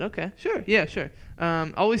 But okay. Sure. Yeah, sure.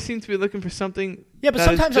 Always seem to be looking for something. Yeah, but that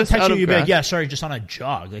sometimes is I'll just text out you, of you'll be like, grasp. yeah, sorry, just on a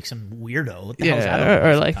jog, like some weirdo. What the hell is that?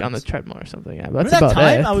 or like on the treadmill or something. Yeah, but Remember that's that about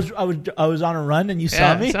time it. I was on a run and you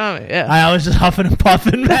saw me? Saw me. Yeah. I was just huffing and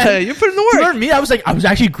puffing, man. You're putting the You work. remember me? I was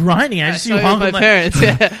actually grinding. I just see you saw hung with with my parents.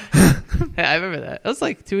 Yeah. Yeah, I remember that. That was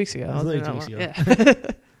like 2 weeks ago. That was like 2 weeks Yeah.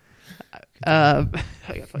 I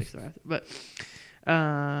got funny stuff after. But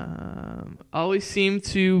Always seem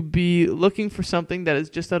to be looking for something that is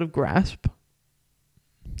just out of grasp.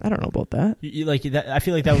 I don't know about that. You like that? I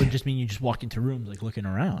feel like that would just mean you just walk into rooms like looking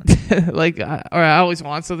around. Or I always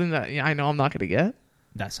want something that I know I'm not going to get.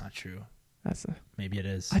 That's not true. Maybe it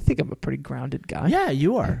is. I think I'm a pretty grounded guy. Yeah,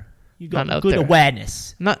 you are. You got Not out good there.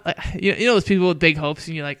 awareness. Not like, you know those people with big hopes,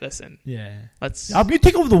 and you're like, listen, Yeah. let's. I'll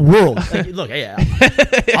take over the world. Like, look, yeah,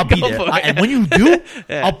 I'll be Go there. for it. And when you do,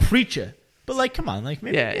 Yeah. I'll preach it. But like, come on, like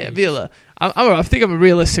maybe. Be a little. I think I'm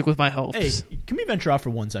realistic with my hopes. Hey, can we venture off for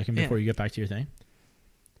 1 second before you get back to your thing?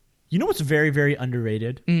 You know what's very, very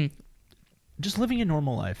underrated? Just living a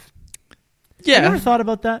normal life. Yeah. Have you ever thought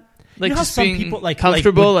about that? Like, you know how just some being people like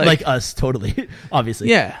comfortable, like us, totally, obviously.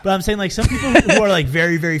 Yeah. But I'm saying like some people who are like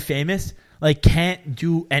very, very famous, like can't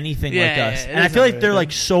do anything like us, and I feel like they're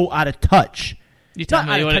like so out of touch. You tell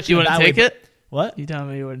Not me out of touch you in a want bad to take way, it? What? You tell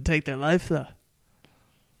me you want to take their life though.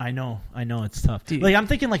 I know, it's tough. Dude. Like I'm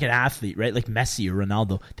thinking like an athlete, right? Like Messi or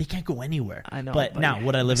Ronaldo, they can't go anywhere. I know, But but now,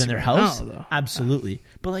 would I live in their Messi, house? Ronaldo. Absolutely.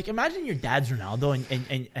 But like, imagine your dad's Ronaldo,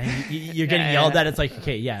 and you're getting Yeah, yelled yeah. at. It's like,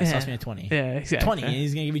 okay, yeah, it cost me a 20. Yeah, exactly. 20, and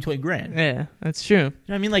he's gonna give you 20 grand. Yeah, that's true. You know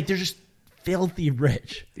what I mean? Like they're just filthy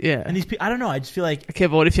rich. Yeah. And these people, I don't know. I just feel like, Okay,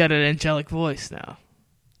 but what if you had an angelic voice now?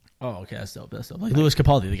 oh, okay, that's dope. Like Louis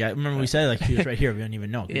Capaldi, the guy. Remember we said like he was right here. We don't even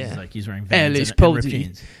know. 'Cause Yeah. he's like he's wearing Vans Louis and ripped Capaldi.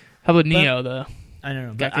 jeans. How about Neo though? I don't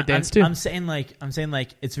know. Got But good dance too. I'm saying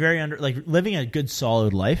like it's very like living a good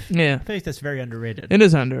solid life. Yeah, I feel like that's very underrated. it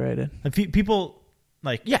is underrated. Like, people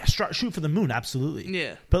like shoot for the moon, absolutely.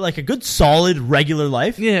 Yeah, But like a good solid regular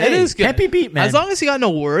life, yeah, hey, it is good. Can't be beat, man. As long as you got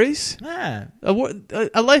no worries, yeah. a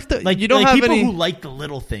life that Like you don't like have people any. who like the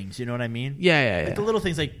little things. You know what I mean? Yeah. Like the little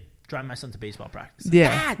things, like driving my son to baseball practice. Like Yeah.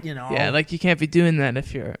 that, you know. Yeah, like you can't be doing that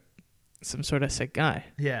if you're some sort of sick guy.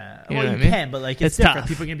 yeah. You know Well, what you I mean? can, but like it's It's different. tough.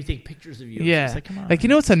 People are gonna be taking pictures of you. It's Yeah, just like come on. like you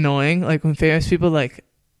know what's annoying? Like when famous people like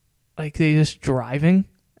they just driving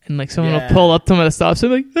and like someone Yeah. will pull up to them at a stop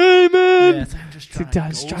sign like, "Hey man, Yeah, it's like, I'm just It's like,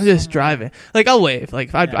 trying. I'm just driving." Like I'll wave.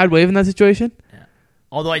 Like Yeah. I'd wave in that situation.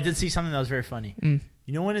 Although I did see something that was very funny. Mm.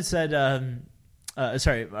 You know when it said,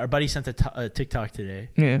 sorry, our buddy sent a TikTok today.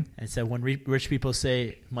 Yeah. And it said, when rich people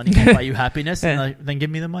say money can't buy you happiness, Yeah. then give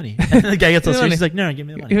me the money. And the guy gets all Give me serious. the He's like, no, give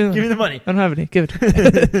me the money. Give me the Give me the money. I don't have any. Give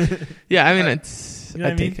it. Yeah, I mean it's. You know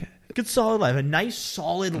what I I take mean? it. Good solid life. A nice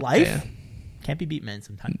solid life. Yeah. Can't be beat, man,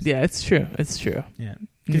 sometimes. Yeah, it's true. It's true. Yeah.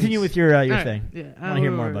 Continue with your Alright, thing. Yeah, I want to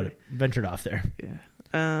hear more about it. Ventured off there.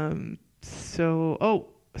 Yeah.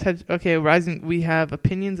 Okay, Rising. We have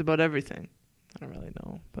opinions about everything. I don't really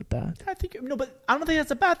know about that. I think but I don't think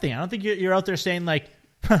that's a bad thing. I don't think you're out there saying like,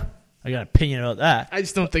 I got an opinion about that. I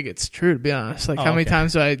just don't think it's true, to be honest. Like, Oh, how many okay.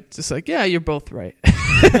 times do I just like, yeah, you're both right.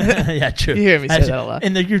 Yeah, true. You hear me say Actually, that a lot.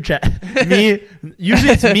 in the group chat.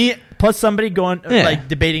 Usually it's me plus somebody going Yeah. like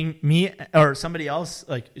debating me or somebody else,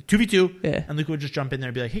 like 2v2. Yeah. And Luke would just jump in there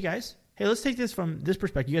and be like, "Hey guys, let's take this from this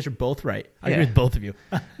perspective. You guys are both right. I Yeah. agree with both of you."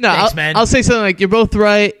 No, Thanks, man. I'll say something like, you're both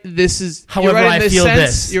right. This is However, you're right in I this feel sense.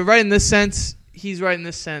 this. You're right in this sense. He's right in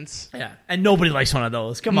this sense. Yeah. And nobody likes one of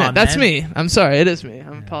those. Come No, on, that's man. me. I'm sorry. It is me.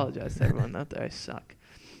 I apologize to everyone out there. I suck.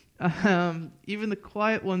 Even the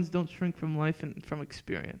quiet ones don't shrink from life and from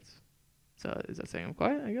experience. So is that saying I'm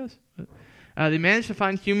quiet? I guess. They manage to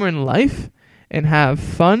find humor in life and have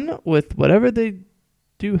fun with whatever they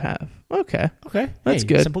do have. Okay. Okay. That's Hey,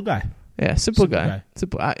 good. Simple guy. Yeah, simple Simple guy. guy.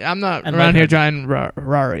 Simple. I'm not And around like here a- driving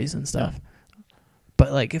Raris and stuff.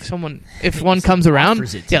 But like, if one If comes someone around,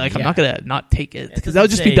 offers it to yeah, you, like I'm yeah. not gonna not take it It because that would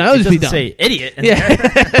just doesn't be that would just be dumb. say idiot. in Yeah,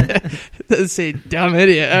 there. it doesn't say dumb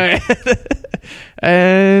idiot. All right,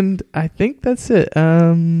 and I think that's it.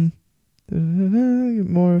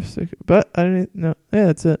 More, but I don't know. Yeah,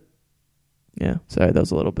 that's it. Yeah, sorry, that was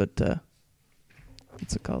a little bit.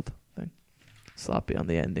 What's it called? Sloppy on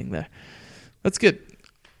the ending there. That's good.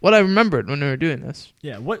 What I remembered when we were doing this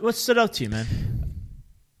Yeah. What stood out to you, man?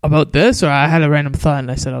 about this, or I had a random thought and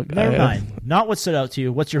I said, "I'll Never mind. Not what stood out to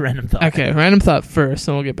you. What's your random thought? Okay, random thought first,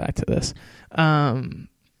 and we'll get back to this. I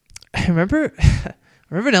remember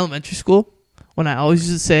in elementary school when I always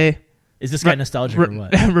used to say, Is this guy nostalgic or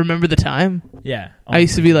what? remember the time? Yeah. I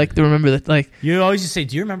used to be like, to remember that, like, You always just say,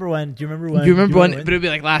 "Do you remember when? Do you remember when? you remember when? But it'd be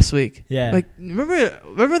like last week. Yeah. Like,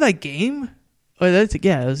 remember that game? Oh, that's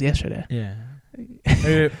yeah, it was yesterday. Yeah.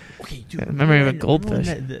 Okay, dude. Yeah, memory of a remember when goldfish.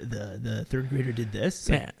 The third grader did this. It's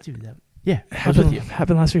like, Yeah. dude. I was with you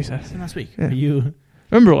Happened last recess. Happened last week. Yeah. You.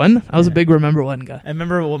 Remember one? I was a Yeah. big remember one guy. I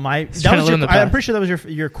remember what my. Just That trying to was live in your, the I'm past. pretty sure that was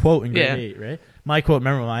your quote in grade Yeah. 8, right? My quote.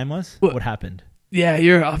 Remember what mine was? What? What happened? Yeah,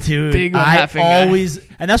 you're a Dude, big what I happened guy. always,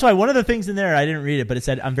 and that's why one of the things in there, I didn't read it, but it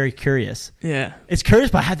said, I'm very curious. Yeah. It's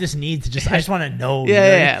curious, but I had this need to I just want to know. Yeah,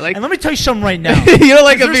 you know? yeah, like- and let me tell you something right now. You don't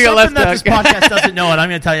like There's being a left something that this back. podcast doesn't know, and I'm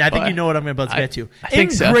going to tell you. I think What? you know what I'm about to get to. I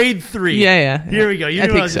think in so. grade 3. Yeah. Here we go. You I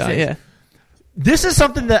knew what I think was so. going to say. Yeah. This is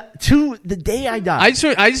something that, to the day I die. I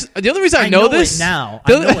just the only reason I know this now.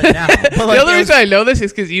 the I know it now. But the like, only it was- reason I know this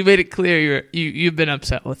is because you made it clear you've been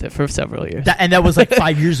upset with it for several years. and that was like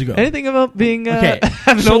 5 years ago. Anything about being Okay,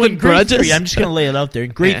 having so holding in grade grudges? 3, I'm just gonna lay it out there.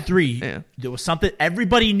 In grade Yeah, 3, yeah. there was something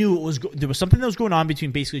everybody knew it was. There was something that was going on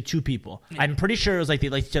between basically two people. I'm pretty sure it was like they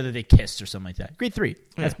liked each other, they kissed or something like that. Grade 3,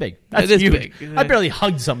 that's Yeah. big. That's It is huge. big. I barely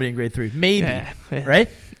hugged somebody in grade 3, maybe. Yeah. Right?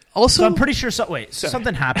 Also, So I'm pretty sure.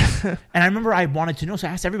 Something happened, and I remember I wanted to know, so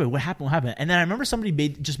I asked everybody what happened. What happened? And then I remember somebody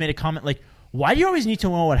just made a comment like, "Why do you always need to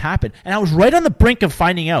know what happened?" And I was right on the brink of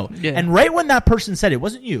finding out. Yeah. And right when that person said it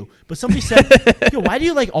wasn't you, but somebody said, "Yo, why do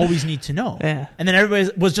you like always need to know?" Yeah. And then everybody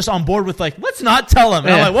was just on board with like, "Let's not tell him."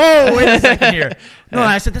 And Yeah. I'm like, "Whoa, wait a second here." No, and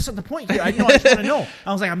I said, "That's not the point here. I just want to know."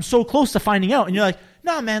 I was like, "I'm so close to finding out," and you're like,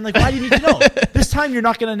 "No, man. Like, why do you need to know? This time you're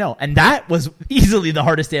not gonna know." And that was easily the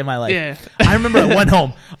hardest day of my life. Yeah. I remember I went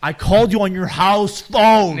home. I called you on your house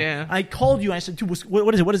phone. Yeah. I called you. And I said, "Dude,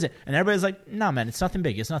 what is it? What is it?" And everybody's like, "Nah, man, it's nothing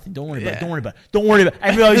big. It's nothing. Don't worry about it. Yeah. Don't worry about it. Don't worry about it."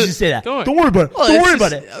 Everybody used to say that. Don't Don't worry about it. Well, Don't it's worry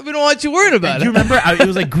just- about it. We don't want you worried about Do you it. remember? It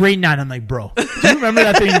was like grade 9. I'm like, bro, do you remember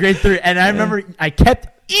that thing in grade 3? And I remember I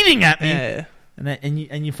kept eating at me. Yeah.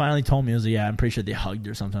 And you finally told me, it was like, yeah, I'm pretty sure they hugged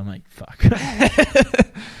or something. I'm like, fuck.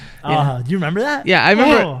 Do you remember that? Yeah, I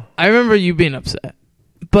remember. Oh. I remember you being upset, I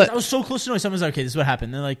but was so close to knowing. Someone's like, okay, this is what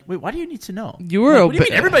happened. They're like, wait, why do you need to know? You were I'm like, a what do you bit-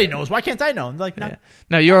 mean? Everybody knows. Why can't I know? And they're like, no. yeah.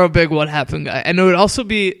 No, you're a big what happened guy, and it would also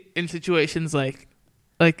be in situations like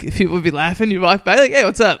if people would be laughing, you walk by like, "Hey,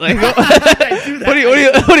 what's up?" Like, I do that. what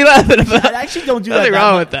are you laughing about? I actually don't do that. Nothing that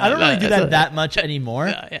wrong much. with that. I don't really No, do that's that that much anymore.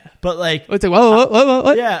 Yeah. But like, It's like, whoa,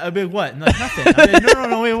 what? yeah, a big what? And like, nothing. I mean,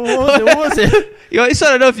 no. Wait, what was it? What was it? You always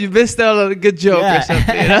want to know if you missed out on a good joke Yeah. or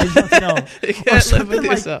something. You I know? just want to know. You Or can't live something with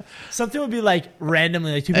like- yourself. Something would be like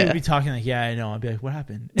randomly, like two people Yeah. would be talking, like, yeah, I know. I'd be like, what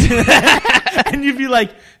happened? And you'd be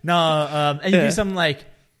like, no, and you'd Yeah. be something like,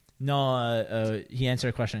 no, he answered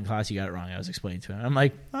a question in class, he got it wrong. I was explaining to him. I'm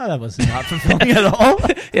like, oh, that was not fulfilling at all.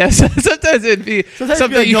 Yeah, so sometimes it'd be Sometimes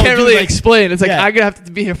something you'd be you like, no, can't dude, really like- explain. It's like, Yeah. I'm going to have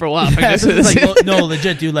to be here for a while. Yeah, Like, so it's like, no,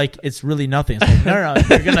 legit, dude, like, it's really nothing. It's like, no,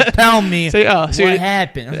 you're going to tell me So, oh, what so you're-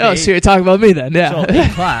 happened. Oh, Okay. so you're talking about me then? Yeah. So in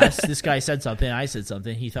class, this guy said something, I said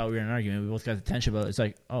something. He thought we were in an argument. We both got attention, but it's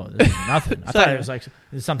like, oh, this is nothing. I thought it was like,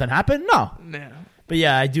 did something happen? No. Yeah. But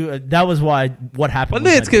yeah, I do. That was why. What happened? One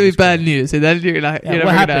was day my it's gonna be biggest bad problem. news, and then you're not. Yeah, you're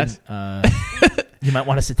what never gonna happened? ask. You might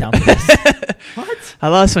want to sit down for this. What? I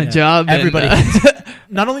lost my Yeah. job. Everybody. And, hates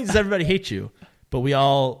not only does everybody hate you, but we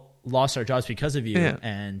all lost our jobs because of you, Yeah.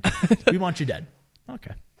 and we want you dead.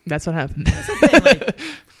 Okay. that's what happened. That's the thing, like,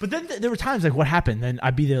 but then there were times like, what happened? Then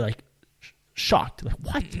I'd be there like shocked, like,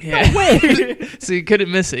 what? Yeah. No way. So you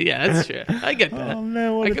couldn't miss it. Yeah, that's true. I get that. Oh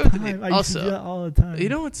man, what I a go with time. you. I used to Also, do that all the time. You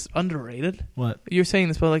know what's underrated? what? You're saying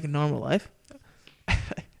this about like a normal life.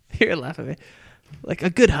 You're gonna laugh at me. Like a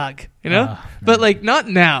good hug, you know, but like not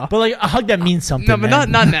now. But like a hug that means something. No, but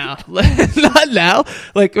man. not now. Not now.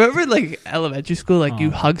 Like remember, like elementary school, like you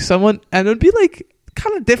Oh. hug someone, and it would be like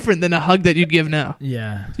kind of different than a hug that you'd give now.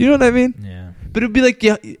 Yeah. You know what I mean? Yeah. But it'd be like,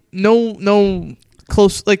 yeah, no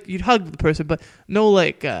close. Like you'd hug the person, but no,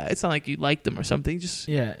 like it's not like you like them or something. Just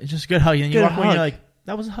Yeah. It's just a good hug, and you Good walk away, and hug. you're like,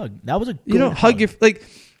 that was a hug. That was a. Good you don't hug your like.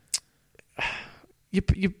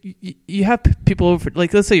 You have people over for,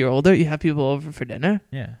 like let's say you're older, you have people over for dinner.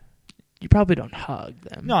 Yeah. You probably don't hug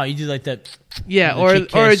them. No, you do like that. Yeah, the or cheek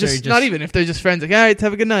kiss, or just, you not just- even if they're just friends. Like, all right,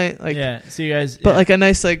 have a good night. Like, Yeah. See you guys. but yeah. like a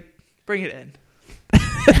nice like, bring it in.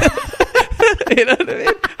 You know what I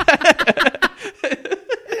mean?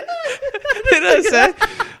 You know what I'm saying?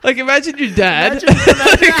 Like, imagine your dad.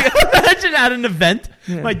 Imagine at an event,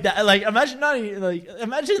 Yeah. like that. Like imagine not even, like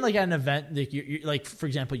imagine like at an event, like you're like for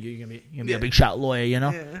example, you're gonna be a big shot lawyer, you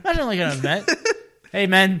know. Yeah. Imagine like an event. Hey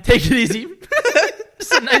man, take it easy.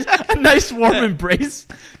 Just a nice warm embrace,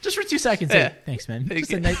 just for 2 seconds. Yeah. Hey, thanks, man. Thank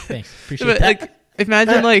Just you. a nice thanks. Appreciate But, that. like,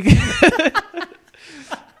 imagine like,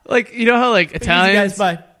 like you know how like Easy, Italians,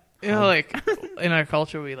 guys, bye. you know, like in our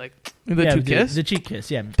culture we like the Yeah, two kiss. the cheek kiss.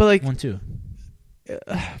 Yeah, But, like, 1, 2.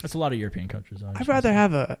 That's a lot of European cultures. I'd rather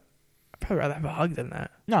have a hug than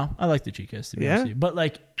that. No, I like the cheek kiss, to be Yeah? honest with you. But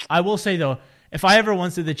like, I will say though, if I ever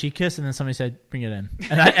once did the cheek kiss and then somebody said, "Bring it in,"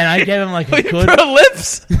 and I gave him like a Wait, good, bro,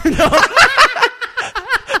 lips.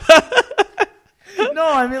 no,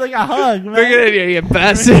 I mean like a hug. Man. Bring it in here, you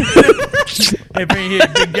bastard. Hey, bring it here,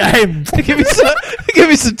 big guy. give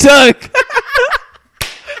me some tongue.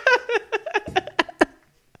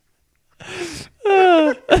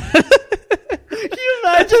 Can you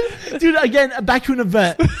imagine, dude? Again, back to an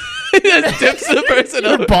event. Tips the person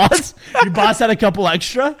Your over. boss had a couple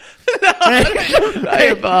extra. Not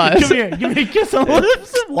your boss. Come here, give me a kiss on the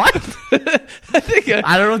lips. What? I think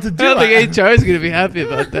I don't know what to do. I don't think HR is going to be happy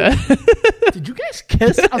about that. Did you guys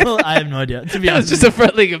kiss? I have no idea. To be It was honest, just a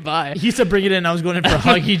friendly goodbye. he said bring it in. I was going in for a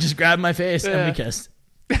hug. He just grabbed my face and we kissed.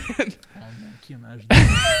 Oh man, can you imagine?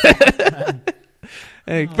 That?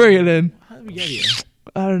 Hey, bring it in. How did we get here?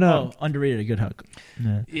 I don't know. Oh, underrated. A good hug.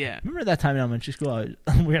 Yeah. Yeah. Remember that time in elementary school?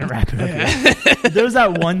 We're gonna wrap it up. Here. There was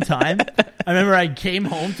that one time. I remember I came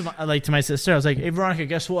home to my sister. I was like, "Hey Veronica,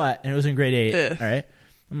 guess what?" And it was in grade 8. Yeah. All right.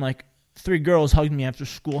 I'm like, 3 girls hugged me after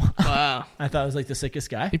school. Wow. I thought I was like the sickest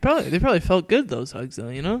guy. They probably felt good, those hugs, though,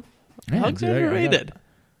 you know? Yeah, Hugs dude, are overrated.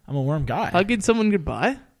 I'm a warm guy. Hugging someone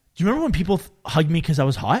goodbye? Do you remember when people hugged me because I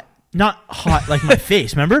was hot? Not hot like my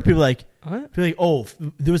face. Remember? People like, What? oh,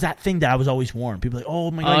 there was that thing that I was always warm. People like,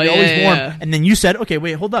 oh my God, Oh, you're yeah, always yeah, warm. yeah. And then you said, okay,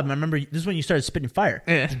 wait, hold up. I remember this is when you started spitting fire.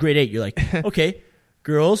 Yeah. It's grade 8. You're like, okay,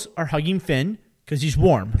 girls are hugging Finn because he's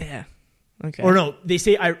warm. Yeah. Okay. Or no, they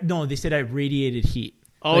said I radiated heat.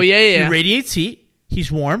 Oh, Like, yeah. He radiates heat. He's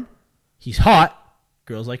warm. He's hot.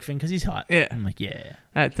 Girls like Finn because he's hot. Yeah. I'm like, yeah.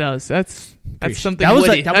 That's Appreciate- something that was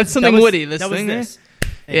witty. like- that That's was- something that was- witty, this that was thing. this.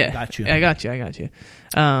 Hey, Yeah. got you. I got you.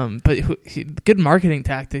 But good marketing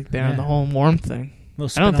tactic there on Yeah. the whole warm thing. Little I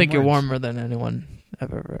spin don't on think you're words. warmer than anyone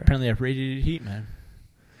I've ever. Apparently, I have radiated heat, man.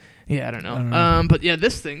 Yeah, I don't know. I don't know. But yeah,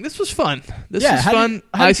 this was fun. This Yeah, was how fun. did-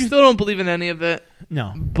 how I did you- still don't believe in any of it,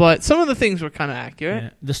 No. but some of the things were kind of accurate. Yeah.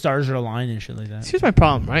 The stars are aligned and shit like that. Here's my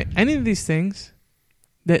problem, right? Any of these things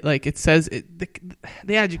that like it says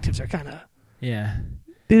the adjectives are kind of Yeah.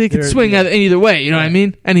 they could They're- swing yeah. either way. You know what I Yeah.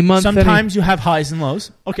 mean? Any month. Sometimes you have highs and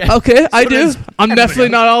lows. Okay. Okay, I So do. does I'm everybody definitely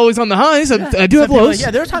else. not always on the highs. I do Some have people are lows. like,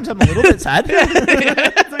 yeah, there are times I'm a little bit sad.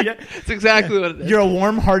 Yeah. That's exactly what it is. You're a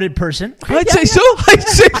warm-hearted person. I'd Yeah, say yeah. so. I'd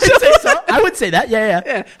say so. I'd say so. I would say that. Yeah.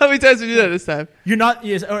 Yeah. How many times did you do that this time? You're not.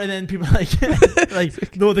 Yes. Or and then people are like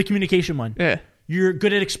the communication one. Yeah. You're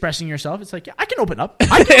good at expressing yourself. It's like, yeah, I can open up.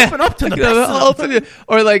 I can open up to the I'll best. open it.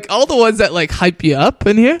 Or like all the ones that like hype you up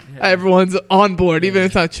in here. Yeah. Everyone's on board, even if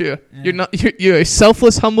it's not true. Yeah. You're a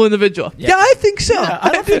selfless, humble individual. Yeah. Yeah, I think so. Yeah, I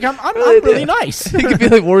don't think I'm Really really do. nice. You could be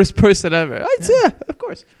the worst person ever. I'd say, yeah, of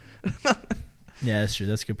course. Yeah, that's true.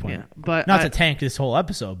 That's a good point. Yeah, but Not to tank this whole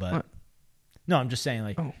episode, but What? no, I'm just saying,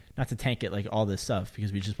 like, Oh. not to tank it, like all this stuff,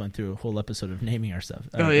 because we just went through a whole episode of naming our stuff.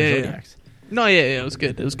 Oh, our yeah, yeah. zodiacs. no, yeah, it was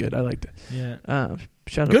good. It was good. I liked it. Yeah.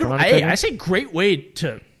 Shout out Good. Veronica. Hey, I say great way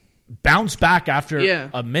to bounce back after Yeah.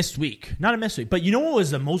 a missed week. Not a missed week, but you know what was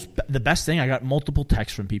the best thing? I got multiple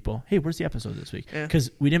texts from people. Hey, where's the episode this week? Yeah. Because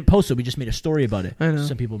we didn't post it. We just made a story about it. I know.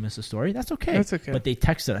 Some people missed the story. That's okay. That's okay. But they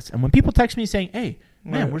texted us. And when people text me saying, hey,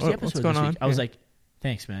 man, where's the What's episode going this on? week? I was Yeah. like,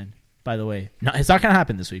 thanks, man. By the way, no, it's not going to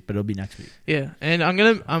happen this week, but it'll be next week. Yeah, and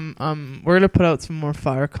we're gonna put out some more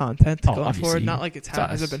fire content Oh, going obviously. forward. Not like it's It's us.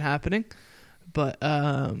 hasn't been happening, but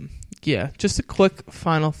yeah, just a quick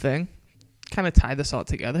final thing, kind of tie this all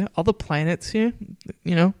together. All the planets here,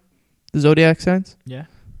 you know, the zodiac signs. Yeah.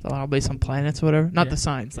 They're all based on planets or whatever. Not Yeah. the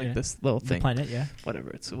signs, like Yeah. this little The thing. planet, yeah. Whatever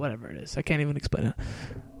it is. I can't even explain it.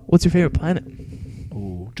 What's your favorite planet?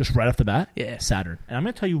 Ooh, just right off the bat? Yeah. Saturn. And I'm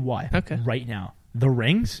going to tell you why. Okay. Right now. The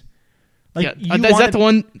rings. Like, yeah, you is wanna- that the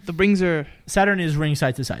one? The rings are. Saturn is ring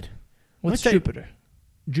side to side. What's Let me tell you- Jupiter?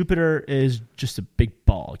 Jupiter is just a big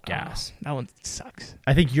ball of gas. Oh, that one sucks.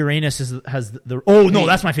 I think Uranus has the oh no, Hey,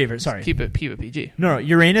 that's my favorite. Sorry. Keep it PG. No,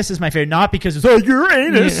 Uranus is my favorite, not because it's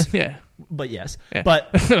Uranus, Yeah. but yes. Yeah.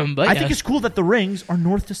 But But I yeah. think it's cool that the rings are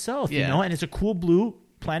north to south, you Yeah. know, and it's a cool blue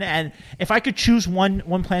planet. And if I could choose one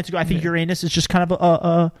planet to go, I think Uranus is just kind of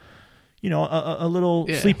a little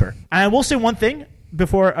Yeah. sleeper. And I will say one thing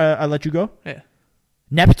before I let you go. Yeah.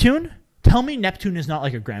 Neptune. Tell me Neptune is not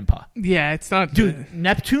like a grandpa. Yeah, it's not. Dude,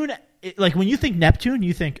 Neptune, like when you think Neptune,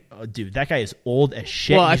 you think, oh, dude, that guy is old as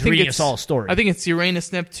shit. Well, and I he's think reading it's us all a story. I think it's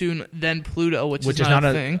Uranus, Neptune, then Pluto, which which is not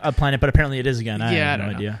a thing. a planet, but apparently it is again. I Yeah, have I no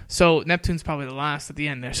don't know. idea. So Neptune's probably the last at the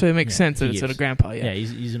end there. So it makes Yeah, sense that he it's is. a grandpa. Yeah, Yeah.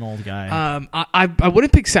 he's an old guy. I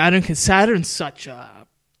wouldn't pick Saturn because Saturn's such a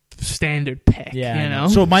standard pick. Yeah, I you know. know.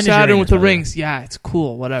 So mine is Saturn Uranus, with the by the way. rings. Yeah, it's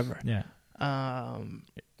cool. Whatever. Yeah,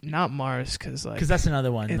 Not Mars because like because that's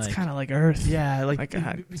another one. it's like, kind of like Earth. yeah, like Like, keep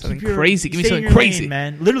something your- crazy. Give me stay in something your crazy. lane,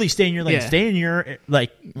 man. Literally, stay in your lane. Yeah. Stay in your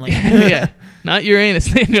like. Yeah, not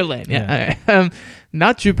Uranus in your lane. Yeah, Yeah. all right.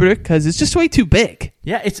 Not Jupiter because it's just way too big.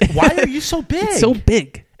 Yeah, it's why are you so big? It's so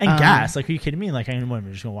big. and gas. Like, are you kidding me? Like, I'm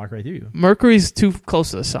just gonna walk right through you. Mercury's too close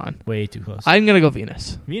to the sun. Way too close. I'm gonna go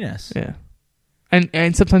Venus. Venus. Yeah,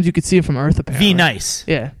 and sometimes you could see it from Earth. Apparently, Be nice.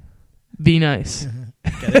 Yeah, be nice.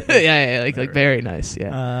 Get it? yeah, like very nice.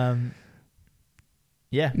 Yeah.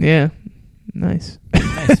 Yeah. Yeah. Nice.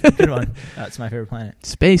 Nice. Good one. That's my favorite planet.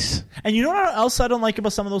 Space. And you know what else I don't like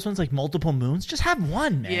about some of those ones? Like multiple moons. Just have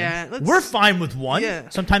one, man. Yeah, We're fine with one. Yeah.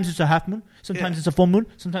 Sometimes it's a half moon. Sometimes it's a full moon.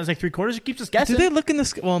 Sometimes like 3/4. It keeps us guessing. Do they look in the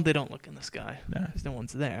sky? Well, they don't look in the sky. No. Because no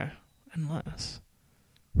one's there. Unless.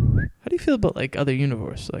 How do you feel about like other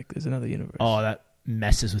universe? Like there's another universe. Oh, that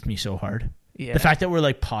messes with me so hard. yeah. The fact that we're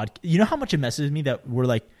like you know how much it messes with me that we're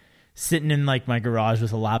like sitting in like my garage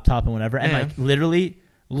with a laptop and whatever, and Yeah. like literally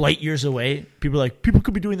light years away, people are like, people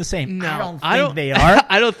could be doing the same. No, I don't think they are.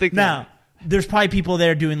 I don't think Now, there's probably people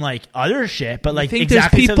there doing like other shit, but like think there's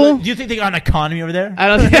exactly. So, people? do you think they got an economy over there? I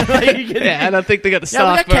don't think. Like, you kidding yeah, me? I don't think they got the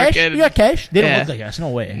Yeah, we stock got cash. market. We got cash. They don't Yeah. look like us. No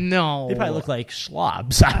way. No, They probably look like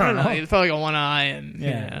slobs. I don't know. They probably got one eye and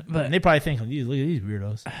Yeah, but and they probably think, look at these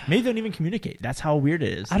weirdos. Maybe they don't even communicate. That's how weird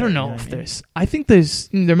it is. I don't You know what if I mean? there's. I think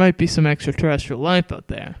there might be some extraterrestrial life out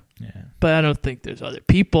there, Yeah. but I don't think there's other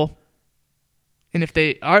people. And if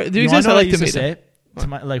they are, there You wanna exists. know I what I like to used to meet them. say to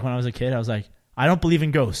my, like when I was a kid, I was like, I don't believe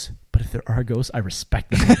in ghosts, but if there are ghosts, I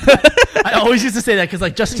respect them. I always used to say that because,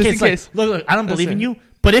 like, just in Just case, in like, look, I don't believe in Listen. you,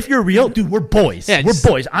 but if you're real, dude, we're boys. Yeah, we're just-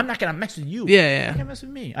 boys. I'm not gonna mess with you. Yeah, You're yeah. not gonna mess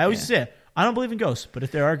with me. I always say it. I don't believe in ghosts, but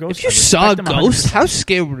if there are ghosts, If you I saw a respect them ghost, 100%. how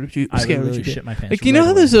scared would you? I would Scared would literally you be? shit my pants. Like you know right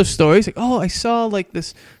how away. there's those stories like, oh, I saw like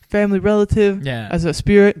this family relative Yeah. as a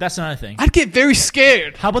spirit. That's another thing. I'd get very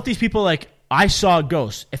scared. How about these people like, I saw a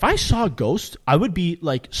ghost. If I saw a ghost, I would be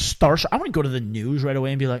like starstruck. I would go to the news right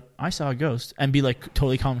away and be like, I saw a ghost, and be like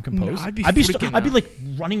totally calm and composed. No, I'd be I'd freaking be out. like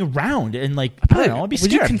running around and like I don't know. I'd be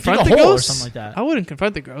Would you scared. confront Dig the a hole or ghost? something like that. I wouldn't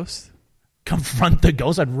confront the ghost. Confront the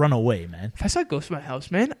ghost. I'd run away, man. If I saw a ghost in my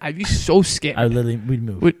house, man, I'd be so scared. I literally we'd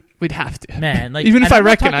move. We'd have to. Man, like Even if and I I'm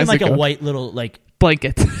not talking recognize like the a ghost. white little like.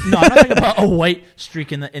 Blanket. No, I'm not talking about a white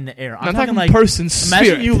streak in the air. I'm not talking talking like person Imagine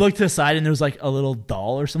spirit. you look to the side and there's like a little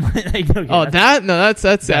doll or something. Like, okay, Oh, that's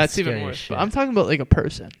even scary worse. as But shit. I'm talking about like a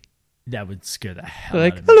person. that would scare the hell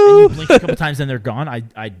Like, out of me. hello. And you blink a couple times and they're gone.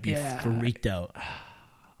 I'd be Yeah. freaked out.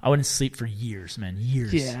 I wouldn't sleep for years, man.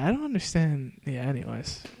 Years. Yeah, I don't understand. Yeah,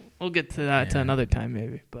 anyways. We'll get to that Yeah. another time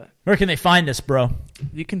maybe. But Where can they find us, bro?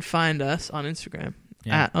 you can find us on Instagram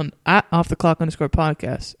Yeah. at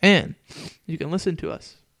 _podcast. And you can listen to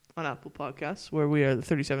us on Apple Podcasts, where we are the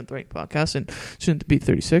 37th ranked podcast and soon to be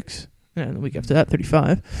 36. And the week after that,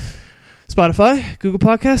 35. Spotify, Google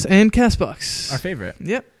Podcasts, and CastBox. Our favorite.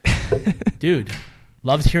 Yep. Dude,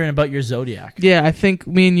 loved hearing about your Zodiac. Yeah, I think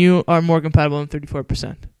me and you are more compatible than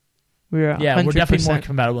 34%. We're 100%. Yeah, we're definitely more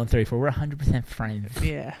compatible than 34. We're 100% friends.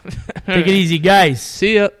 Yeah. Take it easy, guys.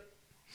 See ya.